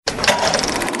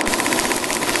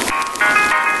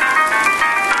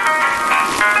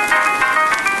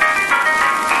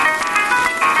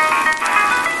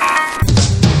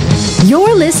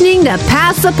to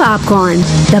Pass the Popcorn,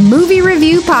 the movie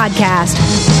review podcast.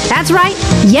 That's right,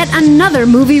 yet another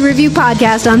movie review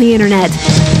podcast on the internet.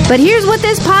 But here's what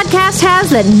this podcast has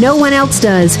that no one else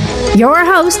does. Your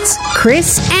hosts,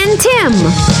 Chris and Tim.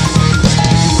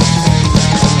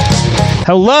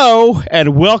 Hello,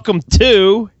 and welcome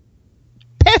to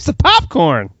Pass the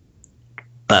Popcorn.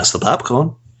 Pass the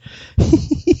popcorn.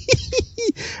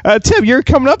 Tim, you're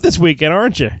coming up this weekend,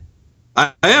 aren't you?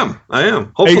 I am.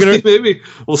 Hopefully, maybe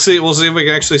we'll see. We'll see if we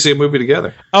can actually see a movie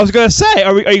together. I was going to say,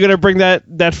 are you going to bring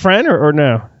that friend or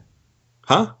no?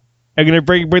 Huh? Are you going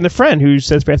to bring the friend who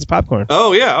says Pass the Popcorn?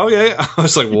 Oh yeah. I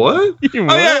was like, what?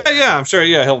 Oh yeah. I'm sure.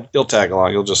 Yeah, he'll tag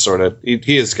along. He'll just sort of.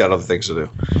 He has got other things to do.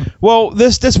 Well,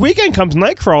 this weekend comes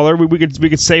Nightcrawler. We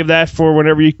could save that for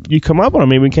whenever you come up on it.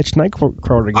 Maybe we can catch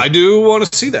Nightcrawler again. I do want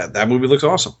to see that. That movie looks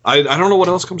awesome. I don't know what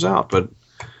else comes out, but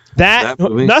that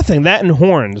nothing. That and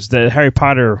Horns, the Harry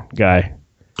Potter guy.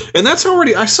 And that's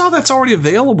already. I saw that's already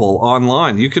available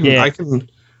online. You can. Yeah.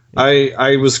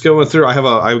 I was going through.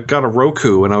 I got a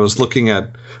Roku and I was looking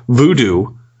at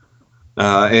Vudu,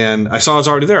 and I saw it's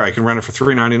already there. I can rent it for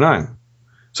 $3.99.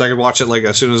 So I could watch it like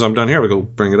as soon as I'm done here. We go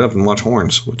bring it up and watch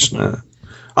Horns, which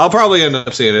I'll probably end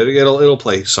up seeing it. It'll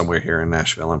play somewhere here in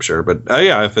Nashville, I'm sure. But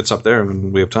yeah, if it's up there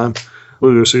and we have time,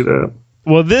 we'll go see that.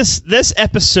 Well, this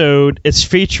episode is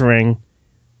featuring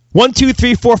 1, 2,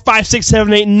 3, 4, 5, 6,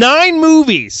 7, 8, 9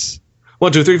 movies.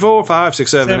 1, 2, 3, 4, 5,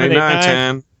 6, 7, 8, 9,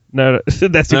 10. No,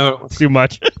 that's too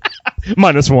much.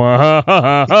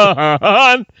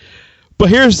 -1. But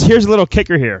here's a little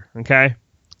kicker here. Okay,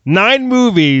 9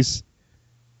 movies.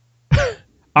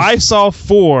 I saw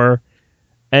 4,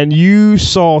 and you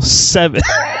saw 7.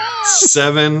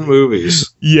 7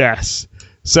 movies. Yes.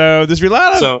 So there's a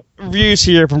lot of reviews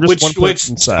here from just one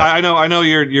person. I know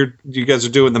you guys are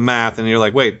doing the math, and you're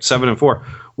like, wait, 7 and 4.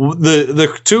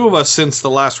 The two of us since the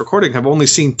last recording have only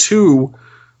seen 2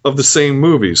 of the same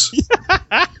movies.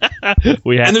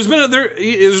 And there's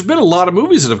been a lot of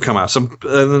movies that have come out. Some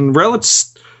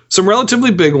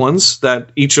relatively big ones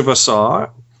that each of us saw.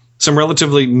 Some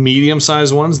relatively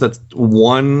medium-sized ones that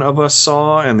one of us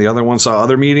saw, and the other one saw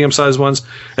other medium-sized ones,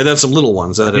 and then some little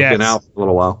ones that have been out for a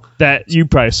little while. That you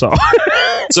probably saw.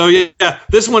 So yeah,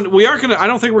 this one we aren't gonna. I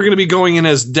don't think we're gonna be going in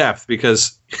as depth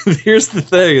because here's the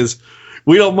thing: is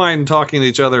we don't mind talking to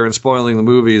each other and spoiling the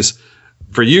movies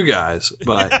for you guys,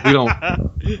 but we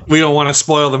don't want to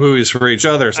spoil the movies for each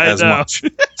other as much.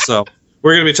 So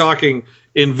we're gonna be talking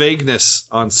in vagueness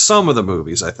on some of the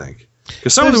movies, I think.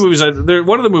 Because some of the movies,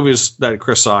 one of the movies that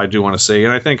Chris saw, I do want to see,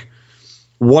 and I think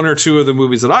 1 or 2 of the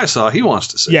movies that I saw, he wants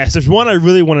to see. Yes, there's one I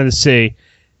really wanted to see.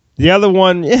 The other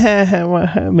one,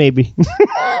 maybe.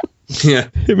 Yeah,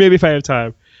 maybe if I have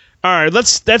time. All right,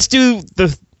 let's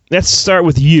start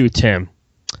with you, Tim.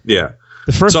 Yeah,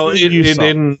 the first. So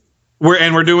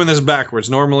we're doing this backwards.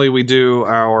 Normally, we do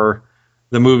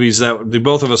the movies that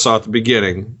both of us saw at the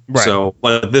beginning. Right. So,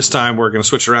 but this time we're going to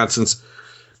switch around since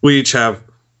we each have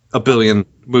a billion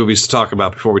movies to talk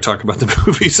about before we talk about the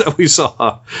movies that we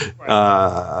saw.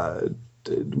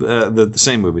 The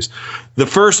same movies. The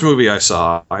first movie I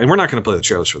saw, and we're not going to play the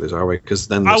trailers for these, are we? Because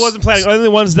then I wasn't planning. Only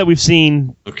the ones that we've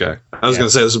seen. Okay, I was going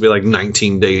to say this would be like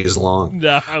 19 days long.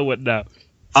 No, I wouldn't know.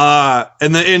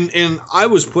 And I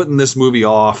was putting this movie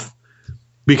off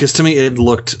because to me it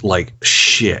looked like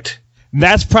shit.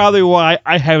 That's probably why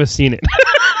I haven't seen it.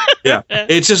 Yeah,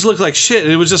 it just looked like shit.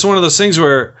 It was just one of those things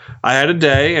where I had a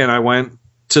day and I went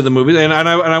to the movie and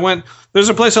I went. There's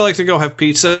a place I like to go have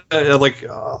pizza.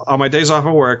 On my days off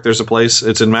of work, there's a place.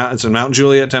 It's in Mount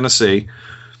Juliet, Tennessee.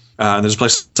 There's a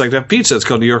place I like to have pizza. It's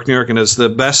called New York, and it's the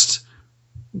best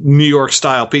New York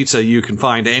style pizza you can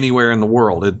find anywhere in the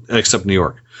world, except New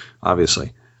York,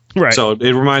 obviously. Right. So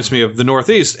it reminds me of the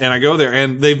Northeast, and I go there,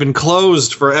 and they've been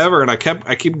closed forever. And I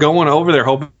keep going over there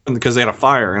hoping because they had a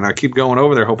fire, and I keep going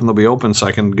over there hoping they'll be open so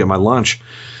I can get my lunch.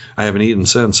 I haven't eaten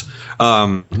since,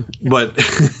 but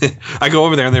I go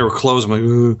over there and they were closed. I'm like,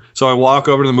 ooh. So I walk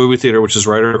over to the movie theater, which is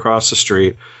right across the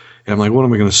street, and I'm like, what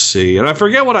am I going to see? And I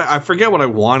forget what I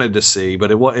wanted to see,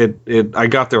 but I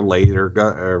got there late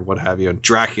or what have you. And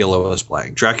Dracula was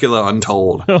playing, Dracula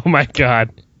Untold. Oh my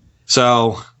God!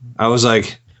 So I was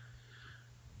like,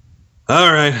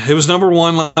 all right, it was number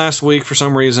 1 last week for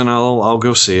some reason. I'll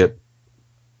go see it.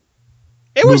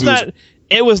 It was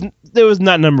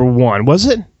not number 1, was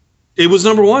it? It was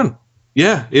number 1.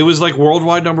 Yeah, it was like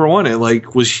worldwide number 1.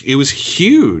 It was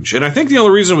huge, and I think the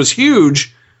only reason it was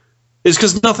huge is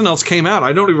because nothing else came out.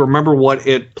 I don't even remember what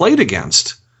it played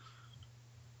against.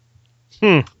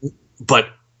 But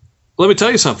let me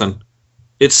tell you something.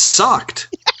 It sucked.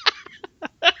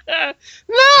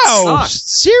 No,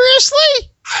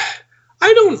 seriously?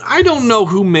 I don't know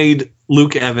who made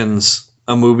Luke Evans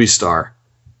a movie star.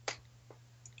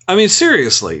 I mean,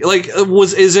 seriously, like,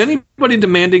 is anybody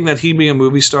demanding that he be a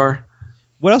movie star?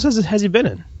 What else has he been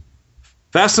in?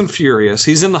 Fast and Furious.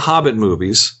 He's in the Hobbit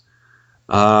movies.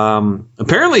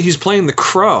 Apparently, he's playing the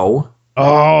Crow.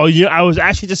 Oh, yeah. I was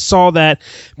actually just saw that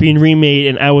being remade,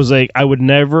 and I was like, I would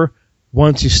never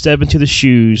want to step into the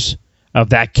shoes of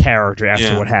that character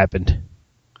after what happened.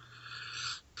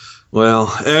 Well,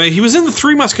 he was in the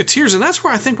Three Musketeers, and that's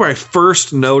where I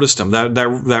first noticed him.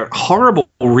 That horrible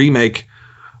remake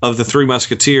of the Three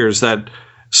Musketeers that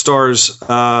stars.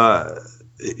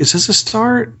 Is this a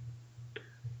star?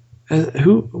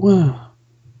 Who? Well,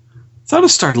 I thought it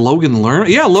starred Logan Lerman.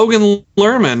 Yeah, Logan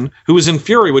Lerman, who was in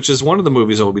Fury, which is one of the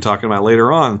movies that we'll be talking about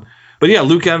later on. But yeah,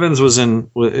 Luke Evans was in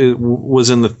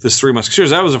this Three Musketeers.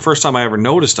 That was the first time I ever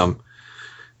noticed him.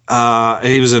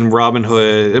 He was in Robin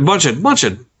Hood, a bunch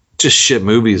of just shit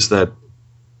movies that,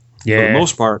 for the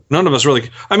most part, none of us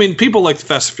really. I mean, people like the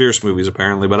Fast and Furious movies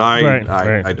apparently, but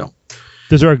I don't.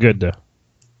 Those are good though.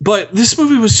 But this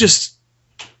movie was just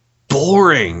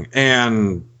boring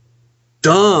and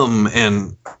dumb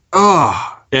and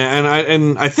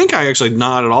I think I actually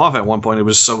nodded off at one point. It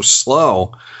was so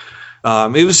slow.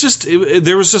 It was just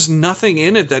there was just nothing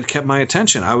in it that kept my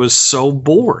attention. I was so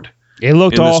bored. It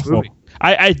looked awful.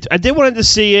 I did want to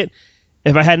see it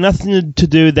if I had nothing to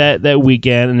do that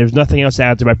weekend and there's nothing else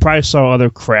out there. I probably saw other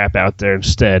crap out there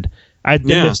instead. I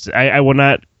missed it. I will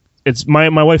not. It's my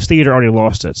wife's theater already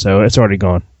lost it, so it's already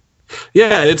gone.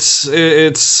 Yeah, it's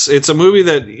a movie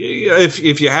that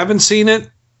if you haven't seen it,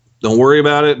 don't worry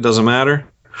about it. It doesn't matter.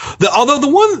 Although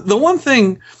the one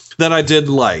thing that I did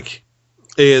like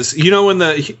is in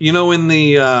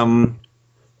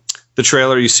the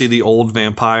trailer you see the old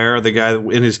vampire, the guy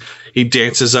he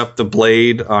dances up the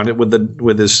blade on it with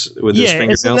his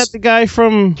fingernails. Isn't that the guy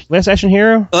from Last Action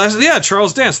Hero?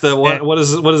 Charles Dance. What is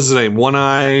his name?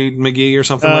 One-Eye McGee or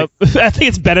something like that? I think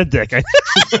it's Benedict.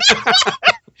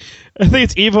 I think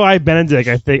it's Evil Eye Benedict.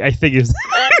 I think it's.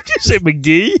 Did you say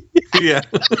McGee? Yeah.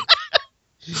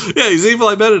 Yeah, he's Evil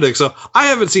Eye Benedict. So I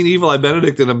haven't seen Evil Eye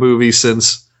Benedict in a movie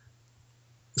since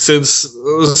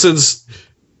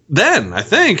then, I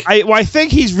think. I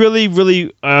think he's really,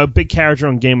 really a big character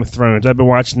on Game of Thrones. I've been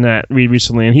watching that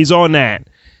recently, and he's on that.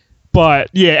 But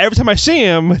yeah, every time I see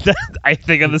him, I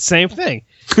think of the same thing.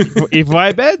 Evil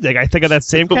Eye Benedict. I think of that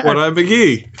same character. One-Eye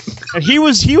McGee. And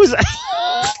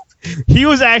he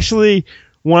was actually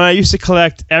when I used to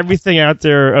collect everything out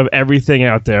there of everything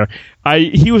out there.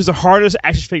 He was the hardest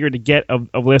action figure to get of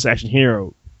Last Action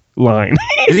Hero line.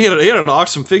 he had an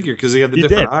awesome figure because he had the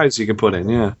different eyes you could put in.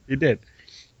 Yeah, he did.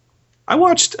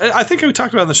 I think we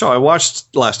talked about it on the show. I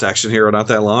watched Last Action Hero not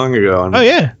that long ago. Oh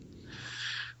yeah,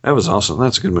 that was awesome.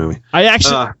 That's a good movie. I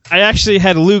actually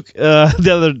had Luke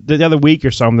the other week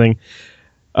or something.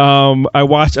 I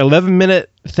watched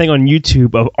 11-minute thing on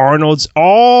YouTube of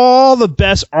all the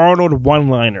best Arnold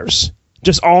one-liners,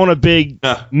 just all in a big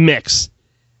mix,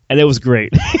 and it was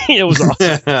great. It was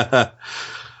awesome.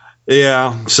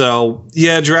 Yeah. So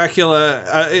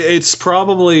Dracula. It's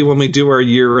probably when we do our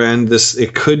year end.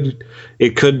 It could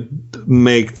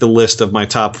make the list of my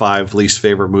top 5 least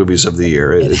favorite movies of the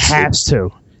year. It has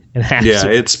to.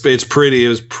 It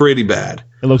was pretty bad.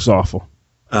 It looks awful.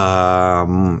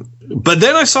 But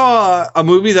then I saw a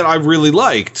movie that I really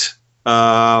liked,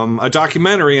 a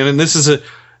documentary, and this is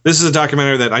a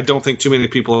documentary that I don't think too many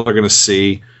people are going to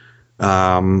see.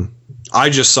 I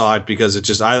just saw it because it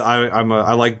just I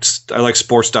like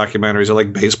sports documentaries. I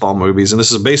like baseball movies, and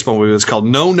this is a baseball movie that's called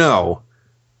No,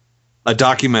 a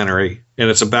documentary, and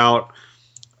it's about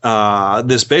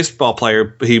this baseball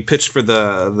player. He pitched for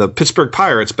the Pittsburgh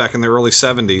Pirates back in the early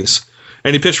 70s,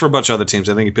 and he pitched for a bunch of other teams.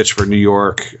 I think he pitched for New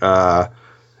York, the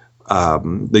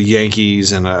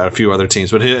Yankees, and a few other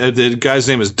teams. But the guy's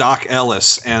name is Doc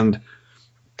Ellis, and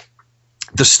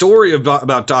the story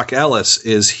about Doc Ellis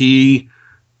is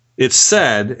it's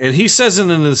said, and he says it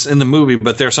in the movie,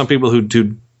 but there are some people who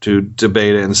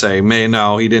debate it and say,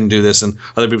 no, he didn't do this, and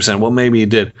other people saying, well, maybe he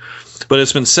did. But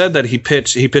it's been said that he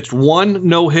pitched one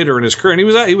no-hitter in his career, and he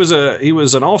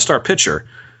was an all-star pitcher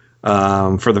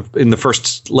in the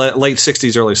first late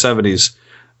 60s, early 70s.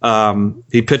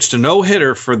 He pitched a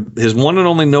no-hitter for his one and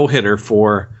only no-hitter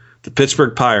for the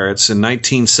Pittsburgh Pirates in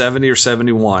 1970 or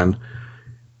 71,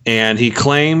 and he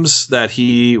claims that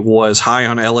he was high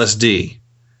on LSD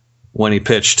when he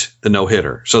pitched the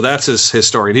no-hitter. So that's his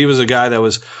story. And he was a guy that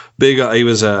was big. He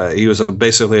was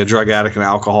basically a drug addict and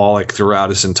alcoholic throughout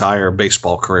his entire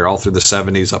baseball career, all through the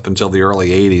 70s up until the early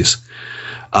 80s.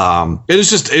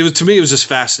 To me, it was just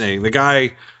fascinating. The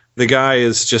guy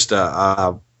is just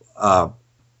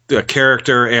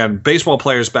character, and baseball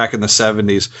players back in the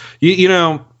 70s. You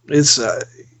know, it's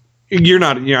you're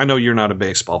not. I know you're not a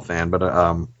baseball fan, but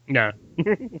no.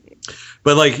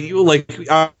 But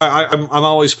I'm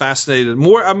always fascinated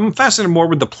more. I'm fascinated more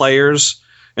with the players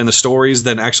and the stories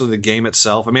than actually the game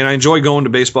itself. I mean, I enjoy going to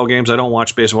baseball games. I don't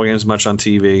watch baseball games much on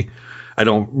TV. I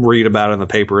don't read about it in the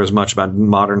paper as much about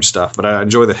modern stuff, but I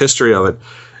enjoy the history of it.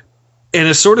 And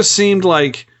it sort of seemed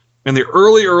like in the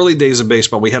early days of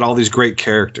baseball, we had all these great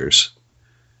characters.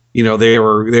 You know, they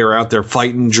were out there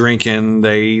fighting, drinking.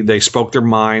 They spoke their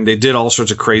mind. They did all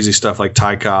sorts of crazy stuff like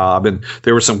Ty Cobb, and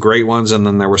there were some great ones, and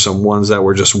then there were some ones that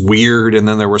were just weird, and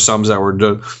then there were some that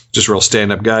were just real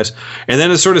stand-up guys. And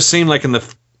then it sort of seemed like in the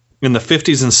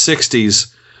 50s and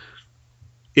 60s,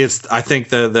 I think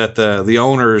that the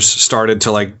owners started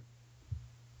to like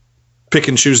pick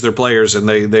and choose their players, and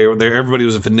they everybody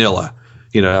was vanilla.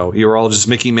 You know, you were all just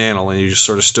Mickey Mantle, and you just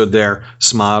sort of stood there,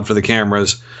 smiled for the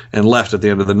cameras, and left at the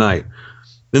end of the night.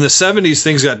 In the 70s,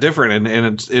 things got different,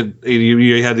 and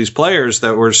you had these players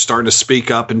that were starting to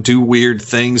speak up and do weird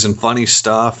things and funny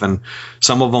stuff, and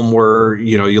some of them were,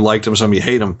 you know, you liked them, some you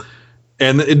hate them.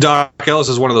 And Doc Ellis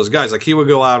is one of those guys. Like, he would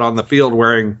go out on the field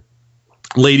wearing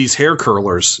ladies' hair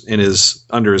curlers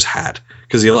under his hat,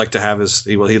 because he liked to have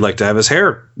his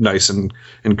hair nice and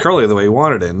curly the way he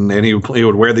wanted it, and he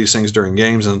would wear these things during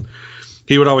games, and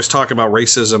he would always talk about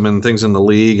racism and things in the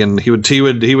league, and he would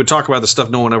talk about the stuff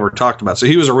no one ever talked about. So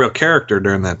he was a real character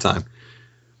during that time.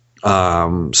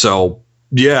 So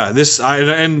yeah, I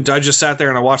just sat there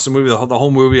and I watched the movie, the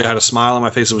whole movie. I had a smile on my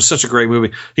face. It was such a great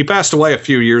movie. He passed away a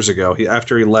few years ago.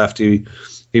 After he left, he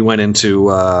went into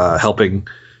helping,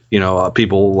 you know,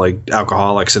 people like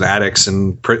alcoholics and addicts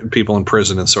and people in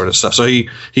prison and sort of stuff. So he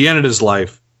ended his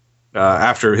life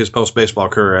after his post-baseball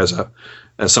career as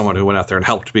someone who went out there and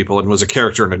helped people and was a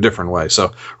character in a different way.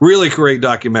 So really great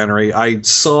documentary. I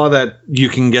saw that you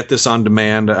can get this on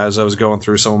demand as I was going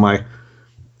through some of my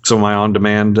on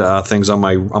demand things on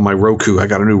my Roku. I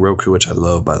got a new Roku, which I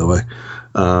love, by the way.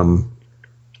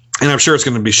 And I'm sure it's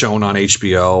going to be shown on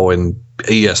HBO and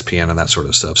ESPN and that sort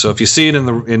of stuff. So if you see it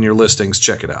in your listings,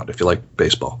 check it out if you like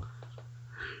baseball.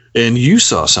 And you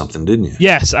saw something, didn't you?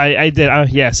 Yes, I did.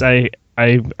 Yes, I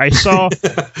saw.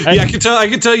 Yeah, I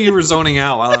could tell you were zoning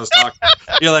out while I was talking.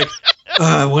 You're like,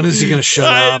 when is he going to shut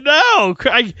up? I know.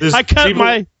 I cut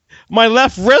my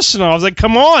left wrist, and I was like,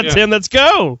 "Come on, Tim, let's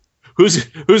go."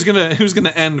 Who's gonna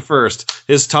end first?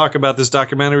 His talk about this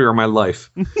documentary or my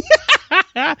life?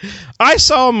 I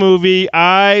saw a movie.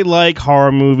 I like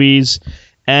horror movies,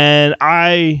 and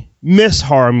I miss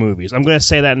horror movies. I'm going to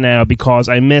say that now because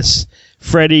I miss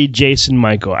Freddy, Jason,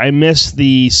 Michael. I miss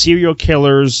the serial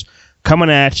killers coming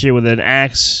at you with an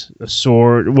axe, a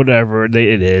sword, whatever it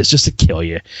is, just to kill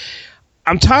you.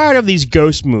 I'm tired of these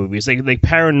ghost movies, like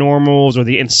Paranormals or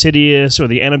the Insidious or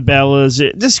the Annabellas.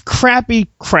 This crappy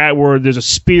crap where there's a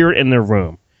spirit in the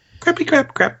room. Crappy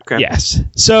crap. Yes.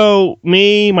 So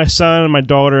me, my son, and my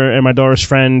daughter's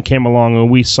friend came along,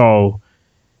 and we saw,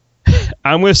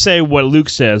 I'm going to say what Luke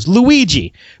says,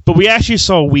 Luigi. But we actually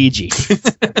saw Ouija.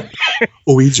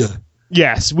 Ouija.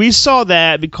 Yes. We saw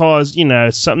that because, you know,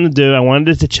 it's something to do. I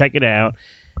wanted to check it out.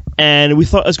 And we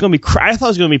thought it was going to be, I thought it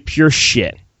was going to be pure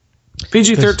shit.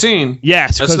 PG-13.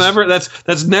 Yes.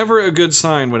 That's never a good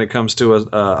sign when it comes to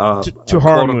a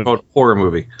horror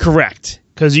movie. Correct.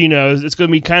 Because, you know, it's going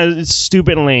to be kind of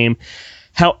stupid and lame.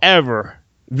 However,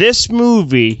 this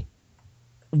movie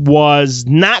was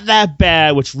not that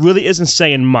bad, which really isn't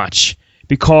saying much.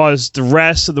 Because the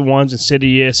rest of the ones,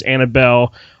 Insidious,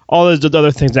 Annabelle, all those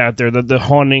other things out there, the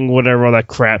haunting, whatever, all that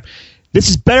crap. This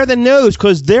is better than those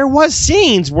because there was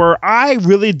scenes where I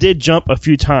really did jump a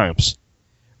few times.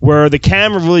 Where the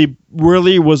camera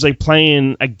really was like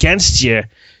playing against you.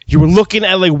 You were looking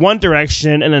at like one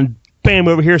direction and then bam,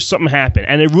 over here something happened,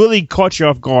 and it really caught you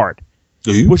off guard,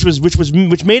 which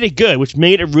made it good, which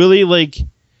made it really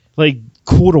like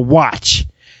cool to watch.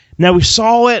 Now we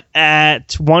saw it at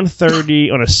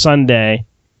 1:30 on a Sunday.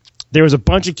 There was a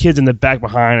bunch of kids in the back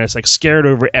behind us, like scared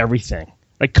over everything.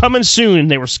 Like coming soon,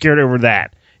 they were scared over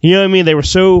that. You know what I mean? They were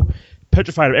so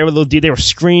petrified of every little deed. They were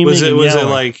screaming. Was it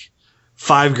like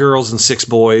 5 girls and 6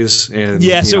 boys? And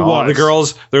yes, it was. The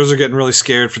girls, those are getting really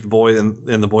scared for the boys, and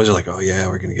the boys are like, "Oh yeah,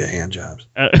 we're gonna get hand jobs."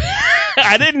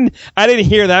 I didn't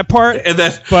hear that part. And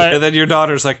then your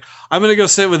daughter's like, "I'm gonna go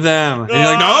sit with them," and you're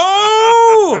like,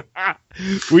 "No!"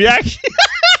 We actually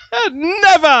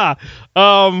never.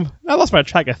 I lost my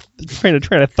train of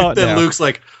thought. Then now. Luke's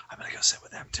like, "I'm gonna go sit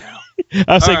with them too."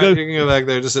 I was like, right, you can go back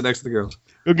there, just sit next to the girls.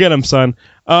 Go get him, son.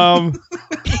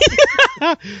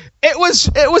 It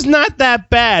was not that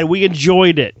bad. We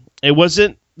enjoyed it. It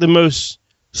wasn't the most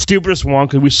stupidest one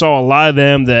because we saw a lot of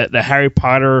them. The Harry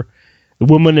Potter, The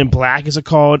Woman in Black, is it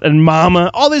called, and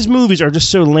Mama. All these movies are just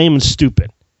so lame and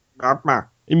stupid. Mama.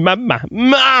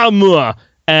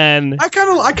 And I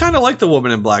kind of like The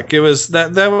Woman in Black. It was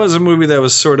that was a movie that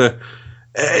was sort of,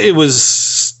 it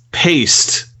was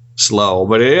paced slow,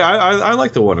 but I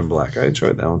like The Woman in Black. I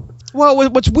enjoyed that one. Well,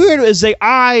 what's weird is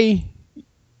I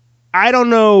don't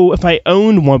know if I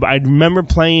owned one, but I remember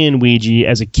playing Ouija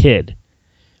as a kid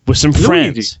with some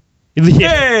friends. Luigi.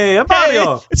 Hey, I'm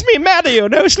Mario. Hey, it's me, Mario.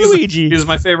 No, it's Luigi. He was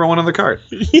my favorite one on the card.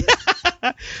 Yeah.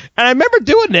 And I remember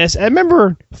doing this. I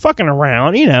remember fucking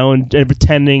around, and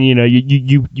pretending,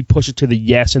 you push it to the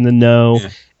yes and the no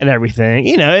and everything,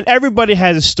 and everybody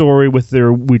has a story with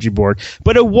their Ouija board.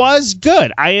 But it was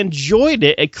good. I enjoyed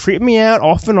it. It creeped me out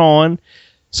off and on.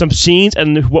 Some scenes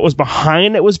and what was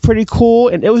behind it was pretty cool,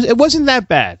 and it wasn't that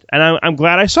bad. And I'm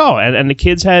glad I saw it. And the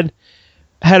kids had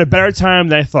a better time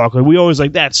than I thought. Cause we always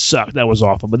like that sucked, that was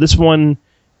awful. But this one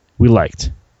we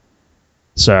liked.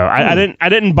 So I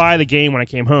didn't buy the game when I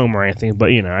came home or anything, but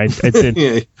I did.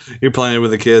 Yeah, you're playing it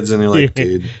with the kids, and you're like,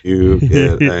 "Did you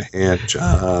get a hand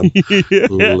job,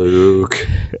 Luke?"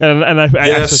 And I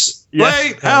yes.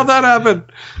 Wait, how'd that happen?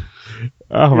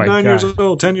 Oh my God! 9 years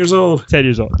old, 10 years old, 10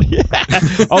 years old. Yeah.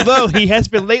 Although he has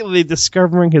been lately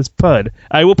discovering his pud.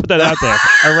 I will put that out there.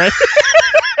 All right.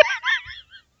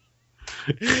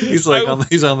 He's like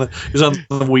he's on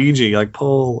the Ouija, like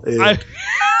pull it.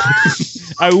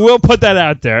 I will put that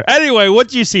out there. Anyway, what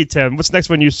do you see, Tim? What's the next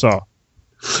one you saw?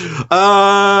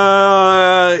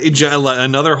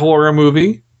 Another horror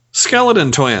movie,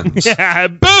 Skeleton Twins. Yeah,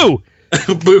 boo,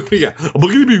 boo, yeah,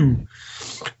 boogity boo.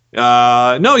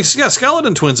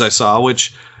 Skeleton Twins I saw,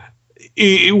 which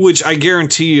I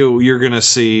guarantee you're going to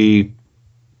see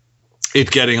it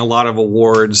getting a lot of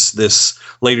awards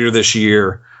later this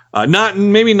year.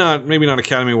 Maybe not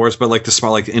Academy Awards, but like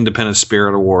the Independent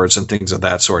Spirit Awards and things of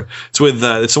that sort. It's with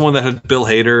it's the one that had Bill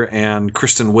Hader and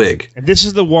Kristen Wiig. And this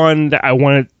is the one that I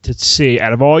wanted to see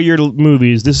out of all your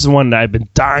movies. This is the one that I've been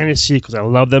dying to see because I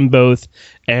love them both,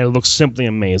 and it looks simply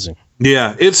amazing.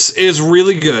 Yeah, it's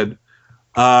really good.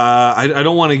 I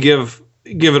don't want to give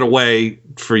it away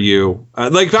for you. I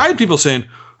had people saying,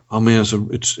 "Oh man,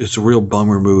 it's a real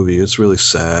bummer movie. It's really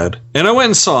sad." And I went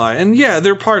and saw it, and yeah,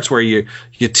 there are parts where you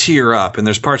tear up, and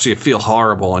there's parts where you feel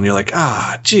horrible, and you're like,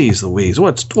 geez Louise,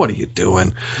 what are you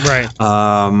doing? Right.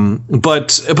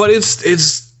 But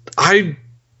it's I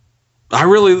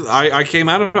came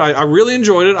out of it. I really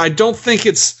enjoyed it. I don't think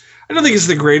it's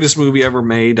the greatest movie ever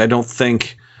made. I don't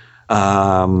think.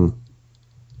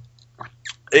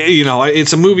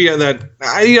 It's a movie that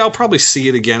I'll probably see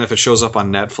it again if it shows up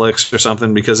on Netflix or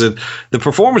something because the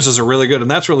performances are really good,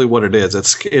 and that's really what it is.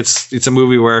 It's a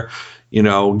movie where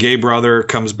gay brother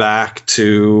comes back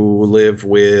to live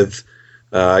with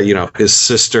his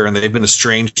sister, and they've been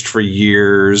estranged for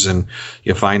years, and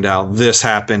you find out this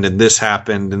happened and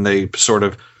they sort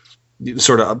of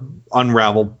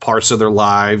unravel parts of their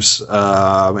lives,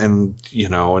 and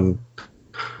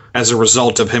as a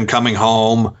result of him coming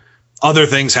home, other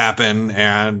things happen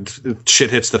and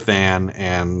shit hits the fan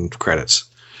and credits.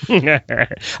 I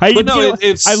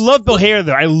love Bill Hader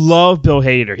though. I love Bill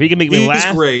Hader. He can make me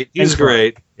laugh. He's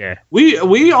great. Yeah.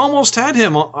 We almost had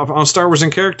him on Star Wars in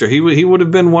Character. He would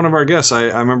have been one of our guests.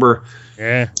 I remember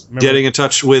getting in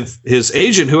touch with his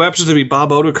agent, who happens to be Bob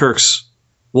Odenkirk's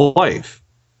wife.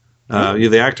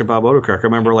 The actor Bob Odenkirk. I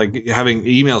remember having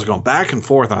emails going back and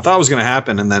forth, and I thought it was going to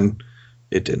happen, and then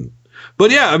it didn't.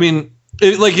 But yeah, I mean.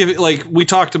 We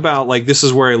talked about This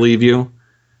Is Where I Leave You,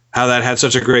 how that had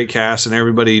such a great cast and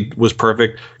everybody was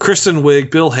perfect. Kristen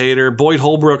Wiig, Bill Hader, Boyd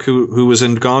Holbrook, who was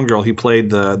in Gone Girl, he played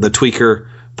the tweaker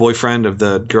boyfriend of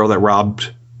the girl that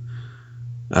robbed.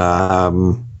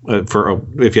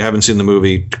 If you haven't seen the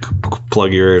movie,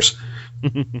 plug your ears.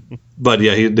 But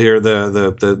yeah, they're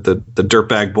the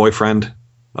dirtbag boyfriend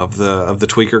of the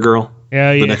tweaker girl,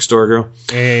 the next door girl.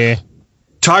 Yeah.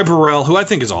 Ty Burrell, who I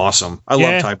think is awesome. I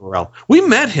love Ty Burrell. We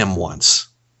met him once.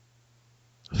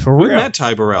 For real? We met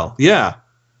Ty Burrell. Yeah.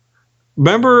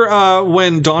 Remember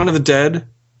when Dawn of the Dead,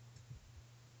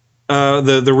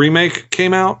 the remake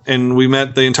came out, and we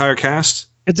met the entire cast?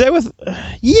 Is that with?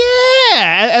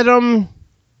 At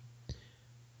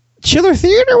Chiller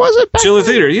Theater, was it? Chiller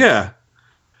Theater, yeah.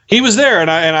 He was there, and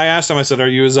I asked him. I said, "Are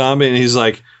you a zombie?" And he's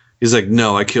like,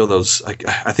 "No, I kill those." I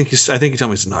think he told me,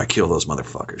 he said, "No, I kill those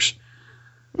motherfuckers."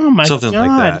 Oh my Something God!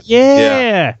 like that.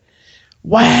 Yeah.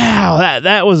 Wow,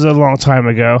 that was a long time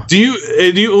ago. Do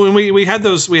you when we had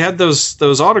those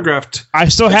autographed? I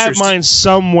still have mine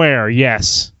somewhere.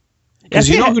 Yes. Because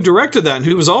you know who directed that and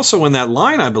who was also in that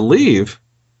line, I believe.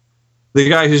 The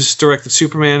guy who's directed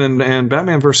Superman and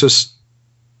Batman versus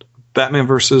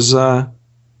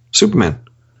Superman.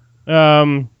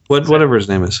 Whatever his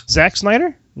name is. Zack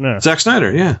Snyder? No. Zack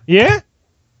Snyder, yeah. Yeah?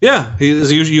 Yeah.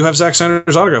 You have Zack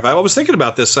Snyder's autograph. I was thinking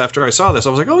about this after I saw this. I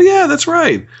was like, oh, yeah, that's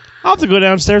right. I'll have to go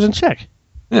downstairs and check.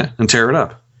 Yeah, and tear it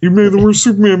up. You made the worst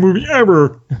Superman movie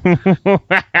ever.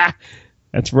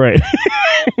 That's right.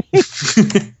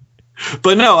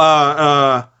 But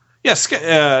no, yes,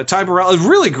 Ty Burrell, a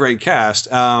really great cast.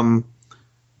 And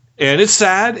it's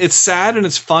sad. It's sad and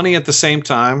it's funny at the same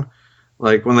time.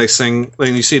 Like when they sing,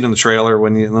 when you see it in the trailer,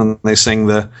 when they sing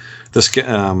the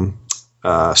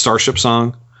Starship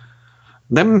song.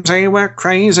 Them say we're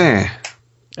crazy.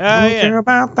 Yeah.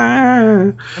 About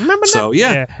that. Remember that? So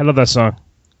yeah, I love that song.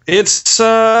 It's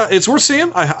worth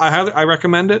seeing. I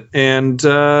recommend it. And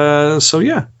so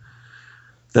yeah,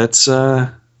 that's all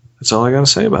I got to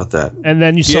say about that. And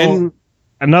then you saw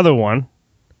another one.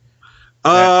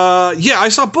 Yeah, I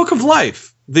saw Book of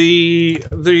Life, the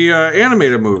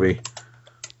animated movie,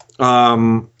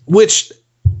 which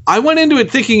I went into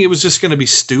it thinking it was just going to be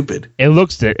stupid. It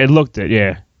looked it,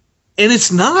 yeah. And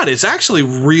it's not. It's actually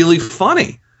really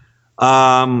funny.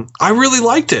 I really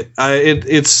liked it.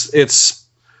 It's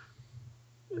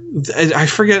I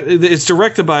forget. It's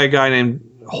directed by a guy named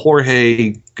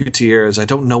Jorge Gutierrez. I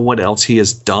don't know what else he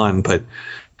has done, but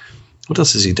what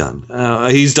else has he done?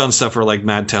 He's done stuff for like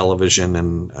Mad Television,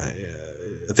 and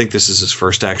I think this is his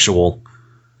first actual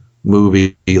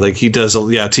movie. Like he does,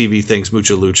 TV things,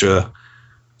 Mucha Lucha,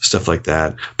 stuff like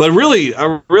that. But really,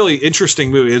 a really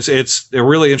interesting movie. It's a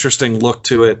really interesting look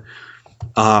to it.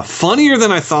 Funnier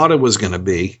than I thought it was going to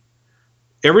be.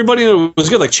 Everybody was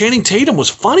good. Like Channing Tatum was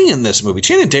funny in this movie.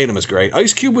 Channing Tatum is great.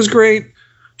 Ice Cube was great.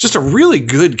 Just a really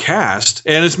good cast,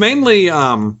 and it's mainly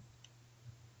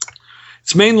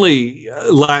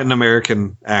Latin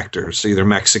American actors, either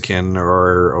Mexican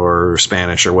or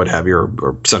Spanish or what have you,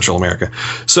 or Central America.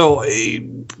 So,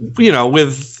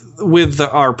 with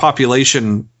our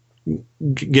population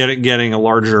getting a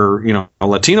larger,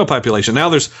 Latino population, now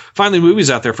there's finally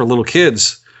movies out there for little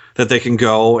kids that they can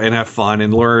go and have fun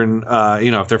and learn.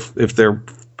 If they're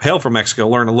hail from Mexico,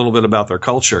 learn a little bit about their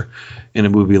culture in a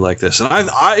movie like this. And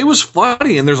it was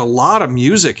funny, and there's a lot of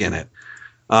music in it.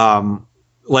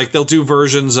 Like they'll do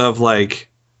versions of like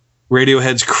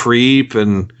Radiohead's "Creep,"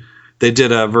 and they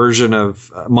did a version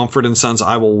of Mumford and Sons'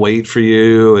 "I Will Wait for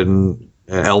You," and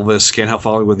Elvis "Can't Help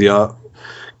Falling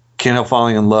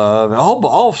in Love," and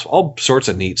all sorts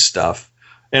of neat stuff.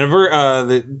 And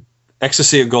the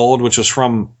 "Ecstasy of Gold," which was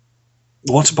from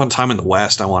Once Upon a Time in the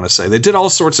West, I want to say. They did all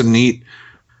sorts of neat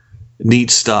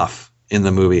stuff in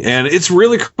the movie, and it's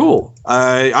really cool.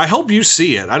 I hope you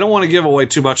see it. I don't want to give away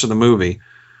too much of the movie,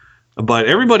 but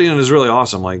everybody in it is really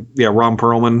awesome. Like, Ron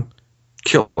Perlman,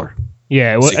 killer.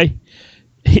 Yeah, well,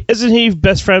 isn't he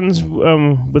best friends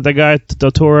with that guy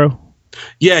Del Toro?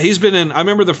 Yeah, he's been in. I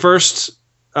remember the first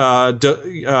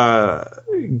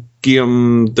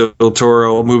Guillermo del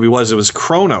Toro movie was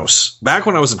Kronos, back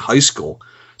when I was in high school.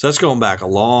 So that's going back a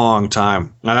long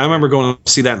time. And I remember going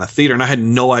to see that in the theater, and I had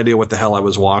no idea what the hell I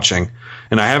was watching.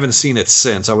 And I haven't seen it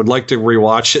since. I would like to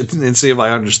rewatch it and see if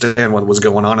I understand what was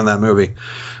going on in that movie.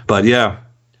 But yeah.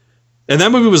 And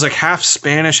that movie was like half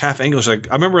Spanish, half English.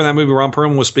 Like I remember in that movie, Ron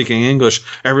Perlman was speaking English.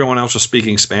 Everyone else was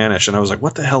speaking Spanish. And I was like,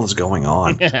 what the hell is going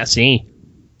on? Yeah, see.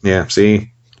 Yeah,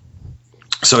 see.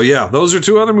 So yeah, those are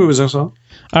two other movies I saw. All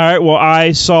right. Well,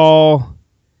 I saw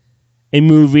a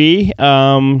movie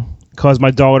because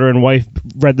my daughter and wife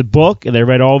read the book, and they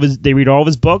read all of his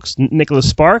books. Nicholas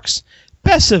Sparks,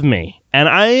 Best of Me, and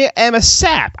I am a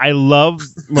sap. I love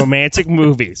romantic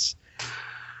movies.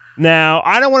 Now,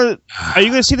 I don't want to. Are you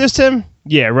going to see this, Tim?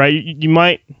 Yeah, right. You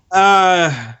might.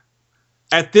 At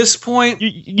this point,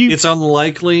 it's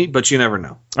unlikely, but you never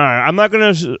know. All right, I'm not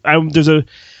going to.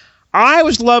 I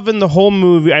was loving the whole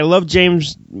movie. I love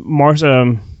James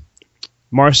Marsden's.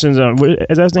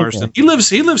 Is that his name? Marsden. He lives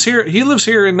here. He lives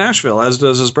here in Nashville, as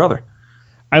does his brother.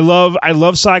 I love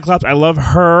Cyclops. I love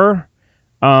her.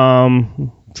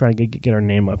 Trying to get her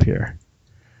name up here.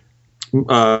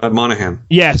 Monaghan.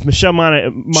 Yes, Michelle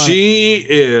Monaghan. She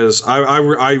is.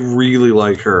 I really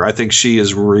like her. I think she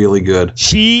is really good.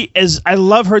 She is. I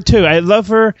love her too. I love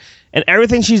her and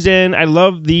everything she's in. I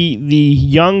love the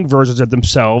young versions of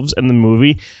themselves in the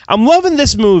movie. I'm loving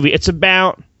this movie. It's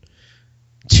about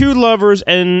two lovers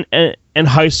in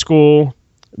high school.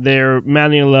 They're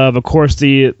madly in love. Of course,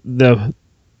 the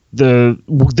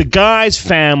guy's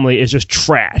family is just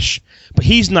trash, but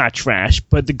he's not trash.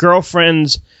 But the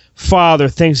girlfriend's father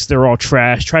thinks they're all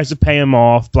trash, tries to pay him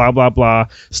off, blah, blah, blah.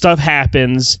 Stuff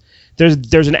happens.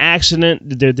 there's an accident,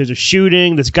 there's a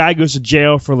shooting, this guy goes to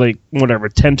jail for like whatever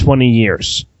 10, 20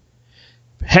 years.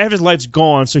 Half his life's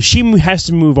gone, so she has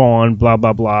to move on, blah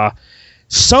blah blah.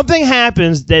 Something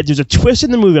happens that there's a twist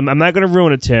in the movie. I'm not going to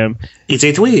ruin it, Tim. It's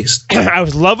a twist. I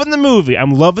was loving the movie.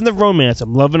 I'm loving the romance.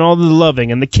 I'm loving all the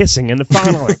loving and the kissing and the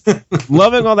fondling.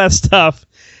 Loving all that stuff.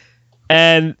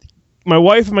 And my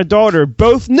wife and my daughter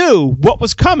both knew what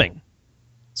was coming.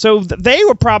 So they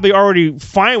were probably already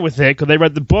fine with it because they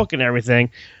read the book and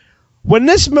everything. When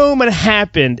this moment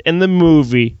happened in the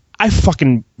movie, I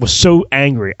fucking was so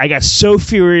angry. I got so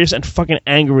furious and fucking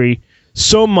angry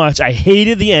so much. I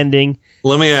hated the ending.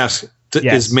 Let me ask,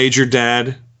 yes. Is Major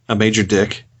Dad a major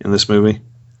dick in this movie?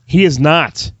 He is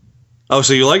not. Oh,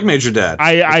 so you like Major Dad?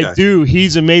 I do.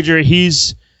 He's a major...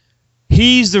 He's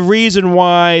the reason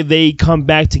why they come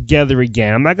back together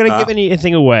again. I'm not going to give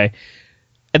anything away.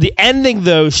 At the ending,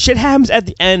 though, shit happens at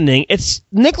the ending.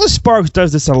 Nicholas Sparks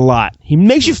does this a lot. He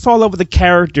makes you fall in love with the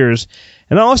characters,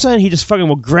 and all of a sudden he just fucking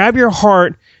will grab your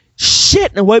heart,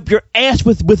 shit, and wipe your ass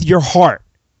with your heart,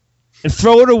 and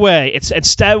throw it away. And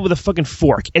stab it with a fucking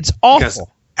fork. It's awful.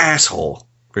 Asshole.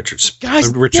 Richard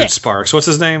dick. Sparks. What's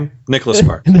his name? Nicholas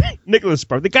Sparks. Nicholas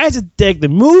Sparks. The guy's a dick. The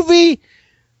movie,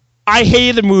 I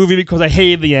hated the movie because I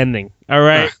hated the ending. All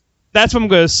right? That's what I'm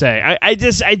going to say.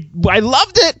 I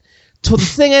loved it. Till the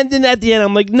thing ended at the end,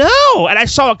 I'm like, no! And I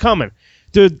saw it coming.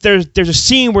 There's a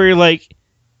scene where you're like,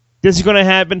 this is going to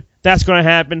happen, that's going to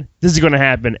happen, this is going to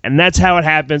happen, and that's how it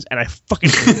happens, and I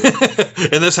fucking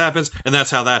and this happens, and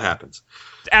that's how that happens.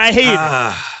 And I hate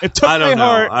it. It took my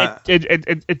heart,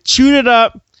 it chewed it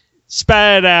up,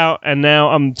 spat it out, and now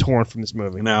I'm torn from this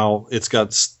movie. Now it's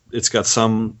got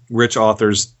some rich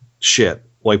author's shit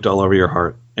wiped all over your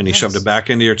heart, and he shoved it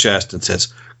back into your chest and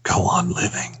says, go on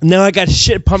living. Now I got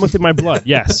shit pumped in my blood.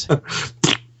 Yes.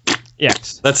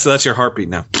 Yes. That's your heartbeat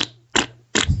now.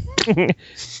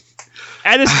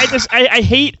 I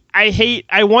hate.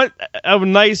 I want a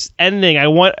nice ending. I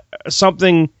want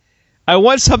something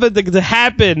to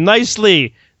happen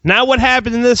nicely. Not what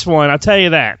happened in this one. I'll tell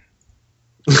you that.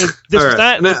 This is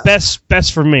not the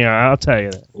best for me. I'll tell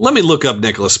you that. Let me look up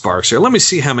Nicholas Sparks here. Let me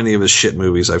see how many of his shit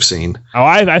movies I've seen. Oh,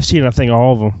 I've seen, I think,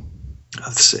 all of them.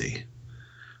 Let's see.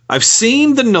 I've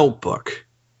seen The Notebook.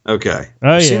 Okay.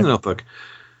 I've seen The Notebook.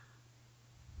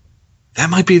 That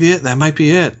might be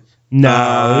it.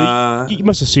 No, you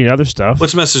must have seen other stuff.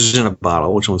 What's Message in a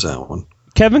Bottle? Which one's that one?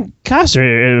 Kevin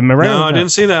Costner. No, I didn't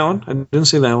see that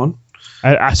one.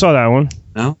 I saw that one.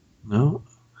 No.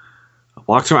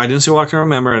 I didn't see Walk to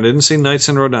Remember. I didn't see Nights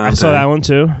in Rodante. I saw that one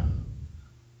too.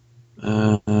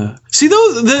 See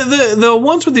those the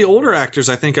ones with the older actors.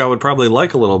 I think I would probably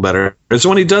like a little better. It's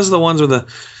when he does the ones with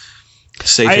the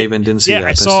Safe Haven. Didn't see that.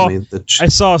 I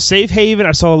saw Safe Haven.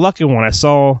 I saw Lucky One. I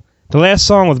saw the last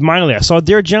song with Miley. I saw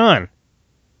Dear John.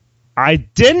 I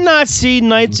did not see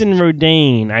Nights in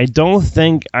Rodane. I don't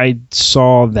think I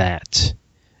saw that.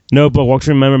 No, but Walk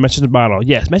to Remember, Mention the Bottle.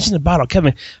 Yes, Mention the Bottle.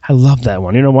 Kevin, I love that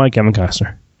one. You know why, Kevin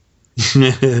Costner?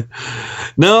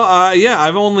 No,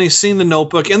 I've only seen The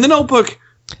Notebook. And The Notebook...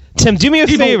 Tim, do me a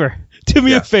favor. Do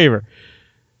me a favor.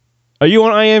 Are you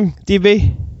on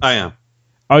IMDb? I am.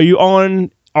 Are you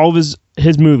on all of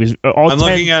his movies? I'm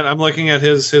looking at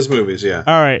his movies, yeah.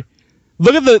 All right.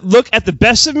 Look at the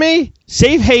Best of Me,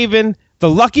 Safe Haven, The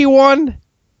Lucky One,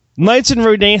 Nights in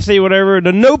Rodane, whatever,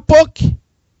 The Notebook,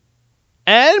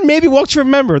 and maybe Walk to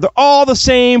Remember. They're all the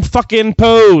same fucking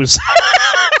pose.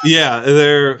 Yeah,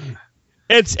 they're...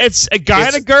 It's a guy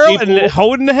and a girl and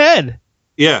holding the head.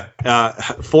 Yeah,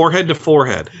 forehead to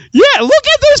forehead. Yeah, look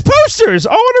at those posters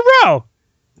all in a row.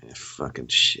 Fucking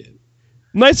shit.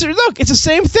 Look, it's the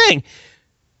same thing.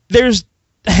 There's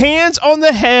hands on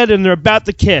the head and they're about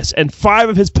to kiss, and 5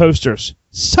 of his posters.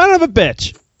 Son of a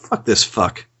bitch. Fuck this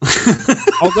fuck.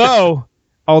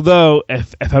 Although,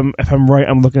 if I'm right,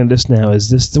 I'm looking at this now. Is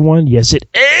this the one? Yes, it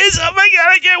is. Oh my god,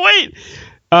 I can't wait.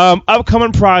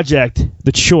 Upcoming project,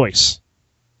 The Choice.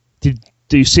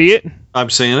 Do you see it? I'm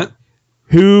seeing it.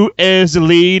 Who is the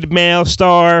lead male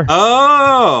star?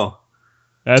 Oh,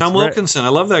 Tom Wilkinson. I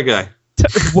love that guy.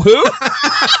 Who?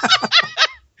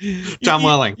 Tom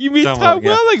Welling. You mean Tom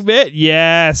Welling, man?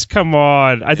 Yes, come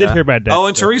on. I did hear about that. Oh,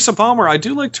 and Teresa Palmer. I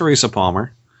do like Teresa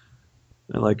Palmer.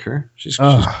 I like her. She's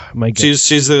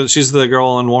the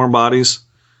girl in Warm Bodies.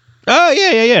 Oh,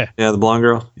 yeah. Yeah, the blonde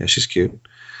girl. Yeah, she's cute.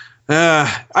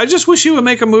 I just wish you would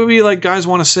make a movie like guys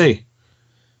want to see.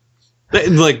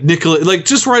 Like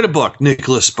just write a book,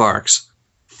 Nicholas Sparks,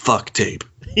 fuck tape.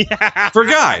 Yeah. For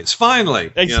guys,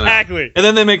 finally. Exactly. You know? And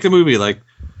then they make the movie like,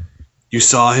 you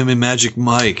saw him in Magic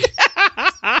Mike.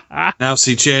 Now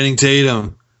see Channing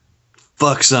Tatum.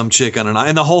 fuck some chick on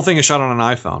and the whole thing is shot on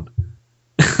an iPhone.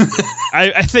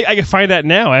 I think I can find that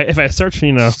now if I search,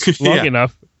 long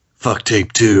enough. Fuck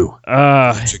tape 2.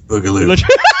 Electric Boogaloo.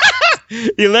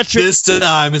 Electric. This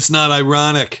time it's not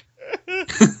ironic.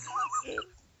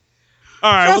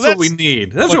 All right, that's what we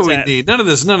need. That's what we need. None of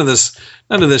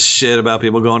this shit about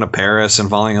people going to Paris and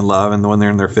falling in love and when they're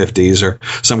in their 50s, or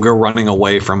some girl running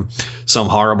away from some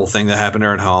horrible thing that happened to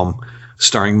her at home,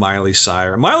 starring Miley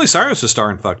Cyrus. Miley Cyrus was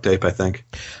starring Fuck Tape, I think.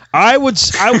 I would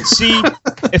see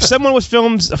if someone was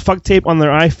filmed a fuck tape on their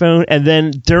iPhone and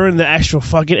then during the actual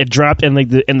fucking it dropped in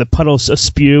the puddles of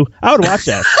spew. I would watch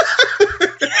that.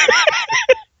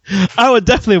 I would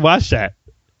definitely watch that.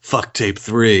 Fuck Tape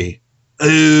 3.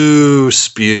 Ooh,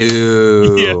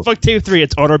 spew. Yeah, Fuck Tape 3.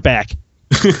 It's on her back.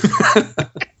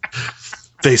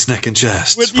 Face, neck, and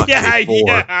chest. Yeah.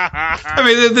 I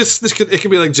mean, it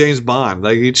could be like James Bond.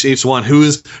 Like each one,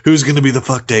 who's going to be the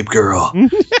fuck tape girl?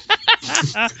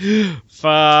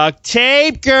 Fuck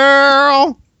tape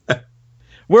girl. All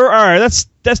right. Let's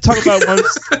talk about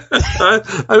ones.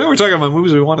 I know we're talking about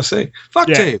movies we want to see. Fuck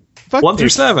tape. Fuck 1 through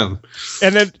 7.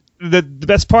 And then the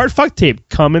best part, fuck tape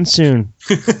coming soon.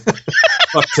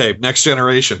 Fuck tape, next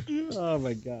generation. Oh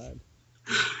my god.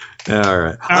 All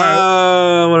right.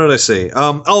 What did I see?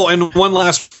 And one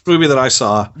last movie that I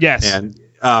saw. Yes. And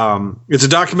it's a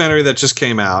documentary that just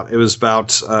came out. It was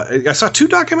about. I saw 2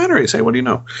 documentaries. Hey, what do you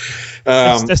know?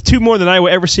 That's 2 more than I will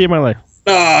ever see in my life.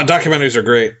 Documentaries are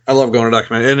great. I love going to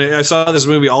documentaries. And I saw this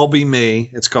movie, I'll Be Me.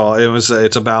 It's called.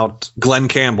 It's about Glenn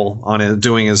Campbell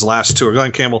doing his last tour.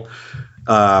 Glenn Campbell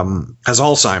has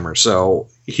Alzheimer's, so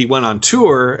he went on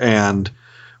tour and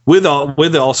with the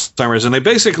Alzheimer's, and they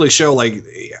basically show like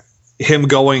him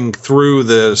going through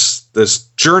this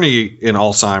journey in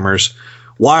Alzheimer's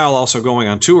while also going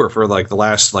on tour for like the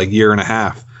last like year and a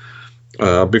half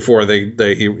before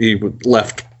he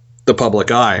left the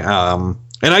public eye.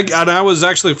 And I was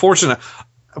actually fortunate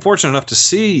enough to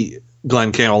see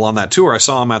Glenn Campbell on that tour. I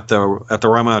saw him at the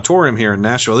Ryman Auditorium here in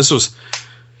Nashville. This was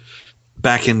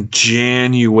back in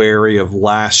January of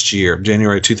last year,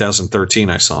 January 2013,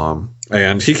 I saw him.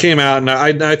 And he came out, and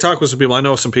I talked with some people. I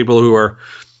know some people who are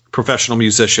professional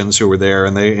musicians who were there,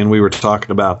 and we were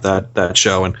talking about that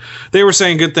show. And they were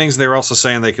saying good things. They were also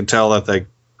saying they could tell that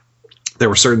there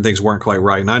were certain things weren't quite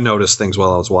right. And I noticed things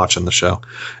while I was watching the show.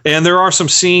 And there are some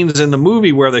scenes in the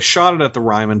movie where they shot it at the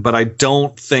Ryman, but I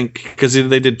don't think, because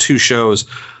they did 2 shows,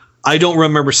 I don't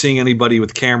remember seeing anybody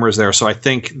with cameras there, so I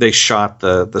think they shot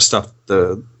the stuff,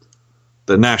 the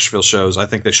Nashville shows. I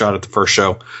think they shot at the first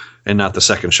show and not the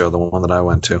second show, the one that I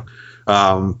went to.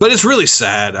 But it's really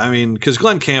sad. I mean, because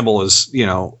Glenn Campbell is,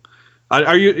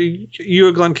 are you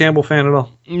a Glenn Campbell fan at all?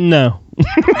 No.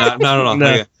 Not at all.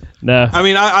 No. No. I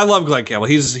mean, I love Glenn Campbell.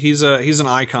 He's an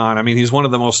icon. I mean, he's one of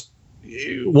the most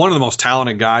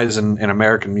talented guys in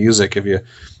American music. If you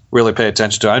really pay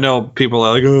attention to it. I know people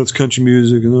are like, oh, it's country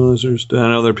music and all this sort of stuff. I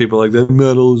know there are people like that.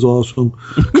 Metal is awesome.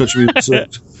 Country music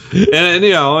sucks.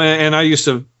 And I used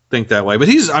to think that way. But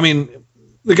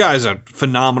the guy's a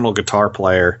phenomenal guitar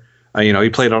player. He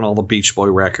played on all the Beach Boy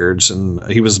records, and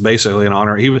he was basically an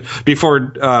honor. He was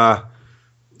before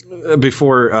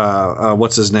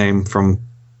what's his name from?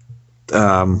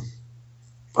 Oh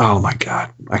my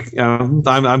God! I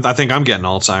think I'm getting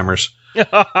Alzheimer's.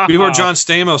 Before John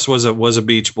Stamos was a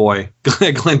Beach Boy,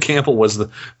 Glenn Campbell was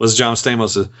John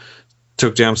Stamos.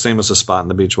 Took John Stamos' spot in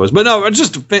the Beach Boys. But no,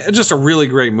 just a really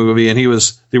great movie, and he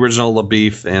was the original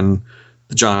LaBeef and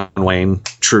the John Wayne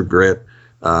True Grit.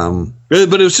 But it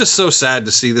was just so sad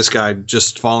to see this guy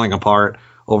just falling apart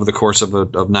over the course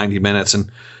of 90 minutes, and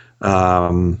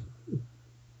but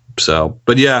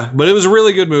it was a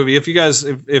really good movie. If you guys,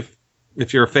 if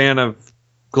you're a fan of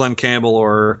Glenn Campbell,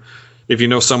 or if you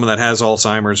know someone that has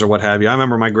Alzheimer's or what have you, I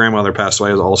remember my grandmother passed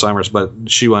away with Alzheimer's, but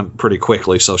she went pretty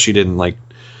quickly, so she didn't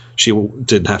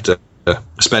have to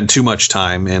spend too much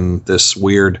time in this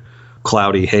weird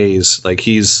cloudy haze like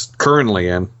he's currently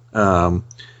in.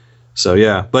 So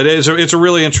yeah, but it's a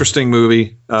really interesting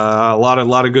movie. A lot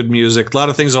of good music, a lot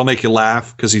of things that'll make you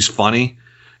laugh because he's funny,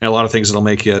 and a lot of things that'll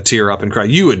make you tear up and cry.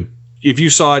 If you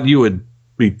saw it, you would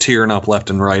be tearing up left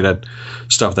and right at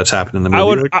stuff that's happened in the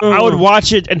movie. I would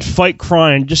watch it and fight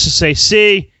crying just to say,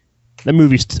 see, that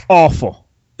movie's awful.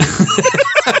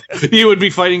 You would be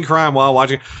fighting crime while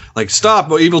watching. Like,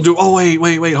 stop, evil do. Oh,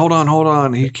 wait, hold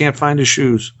on. He can't find his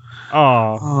shoes.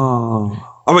 Oh,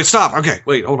 wait, stop. Okay,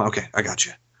 wait, hold on. Okay, I got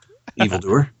you.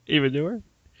 Evildoer. Evildoer.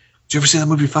 Did you ever see that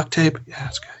movie Fuck Tape? Yeah,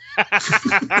 it's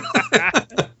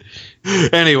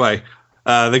good. Anyway,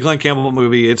 the Glenn Campbell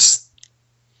movie, it's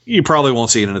you probably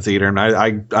won't see it in a theater. And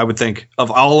I would think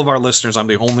of all of our listeners, I'm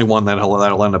the only one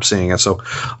that'll end up seeing it. So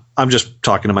I'm just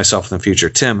talking to myself in the future.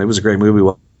 Tim, it was a great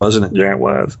movie, wasn't it? Yeah, it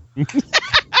was.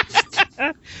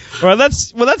 Well,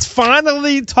 let's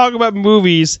finally talk about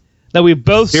movies that we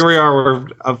both. Here we are. We're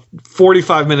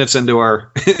 45 minutes into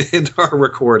our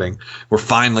recording. We're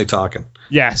finally talking.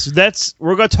 Yes,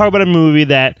 we're going to talk about a movie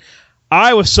that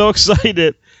I was so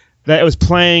excited that it was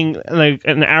playing like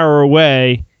an hour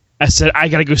away. I said, I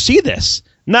got to go see this,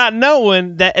 not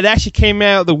knowing that it actually came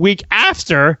out the week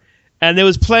after, and it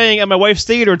was playing at my wife's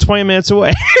theater 20 minutes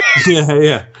away.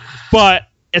 Yeah. But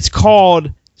it's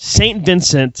called St.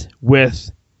 Vincent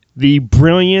with the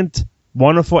brilliant,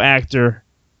 wonderful actor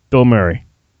Bill Murray.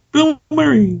 Bill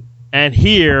Murray. And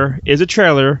here is a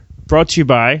trailer brought to you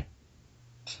by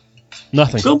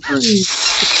nothing. Bill Murray.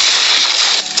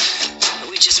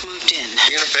 We just moved in.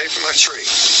 You're going to pay for my tree?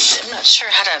 I'm not sure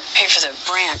how to pay for the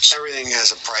branch. Everything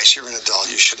has a price. You're an adult.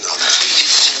 You should know that.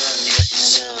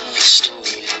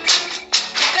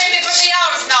 Pay me for the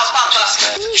hours now, Papa.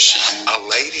 Who is she? A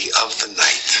lady of the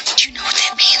night. Do you know what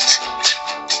that means?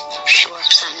 She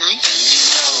works that night?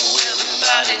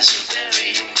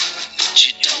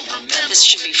 This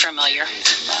should be familiar.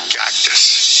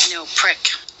 Cactus. No,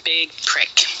 prick. Big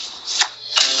prick.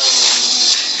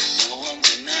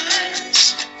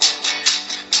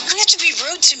 You have to be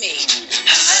rude to me.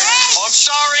 Oh, I'm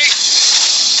sorry.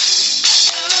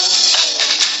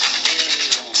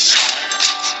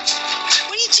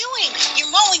 What are you doing?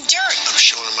 You're mowing dirt. I'm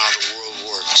showing him how the world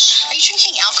works. Are you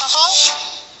drinking alcohol?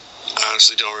 I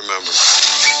honestly don't remember.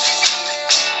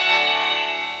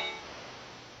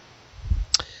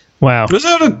 Wow. Was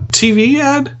that a TV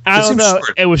ad? I don't know.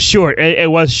 Short. It was short.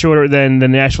 It was shorter than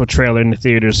the actual trailer in the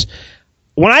theaters.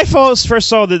 When I first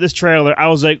saw this trailer, I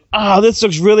was like, "Oh, this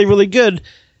looks really, really good,"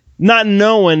 not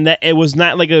knowing that it was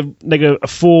not like a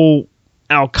full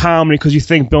out comedy, because you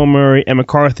think Bill Murray and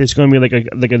McCarthy is going to be like a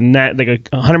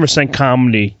 100%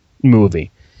 comedy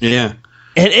movie. Yeah,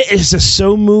 and it is just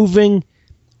so moving,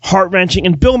 heart wrenching.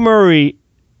 And Bill Murray,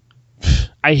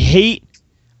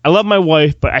 I love my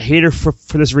wife, but I hate her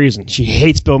for this reason. She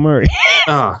hates Bill Murray.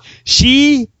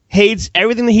 She hates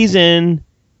everything that he's in,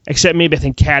 except maybe I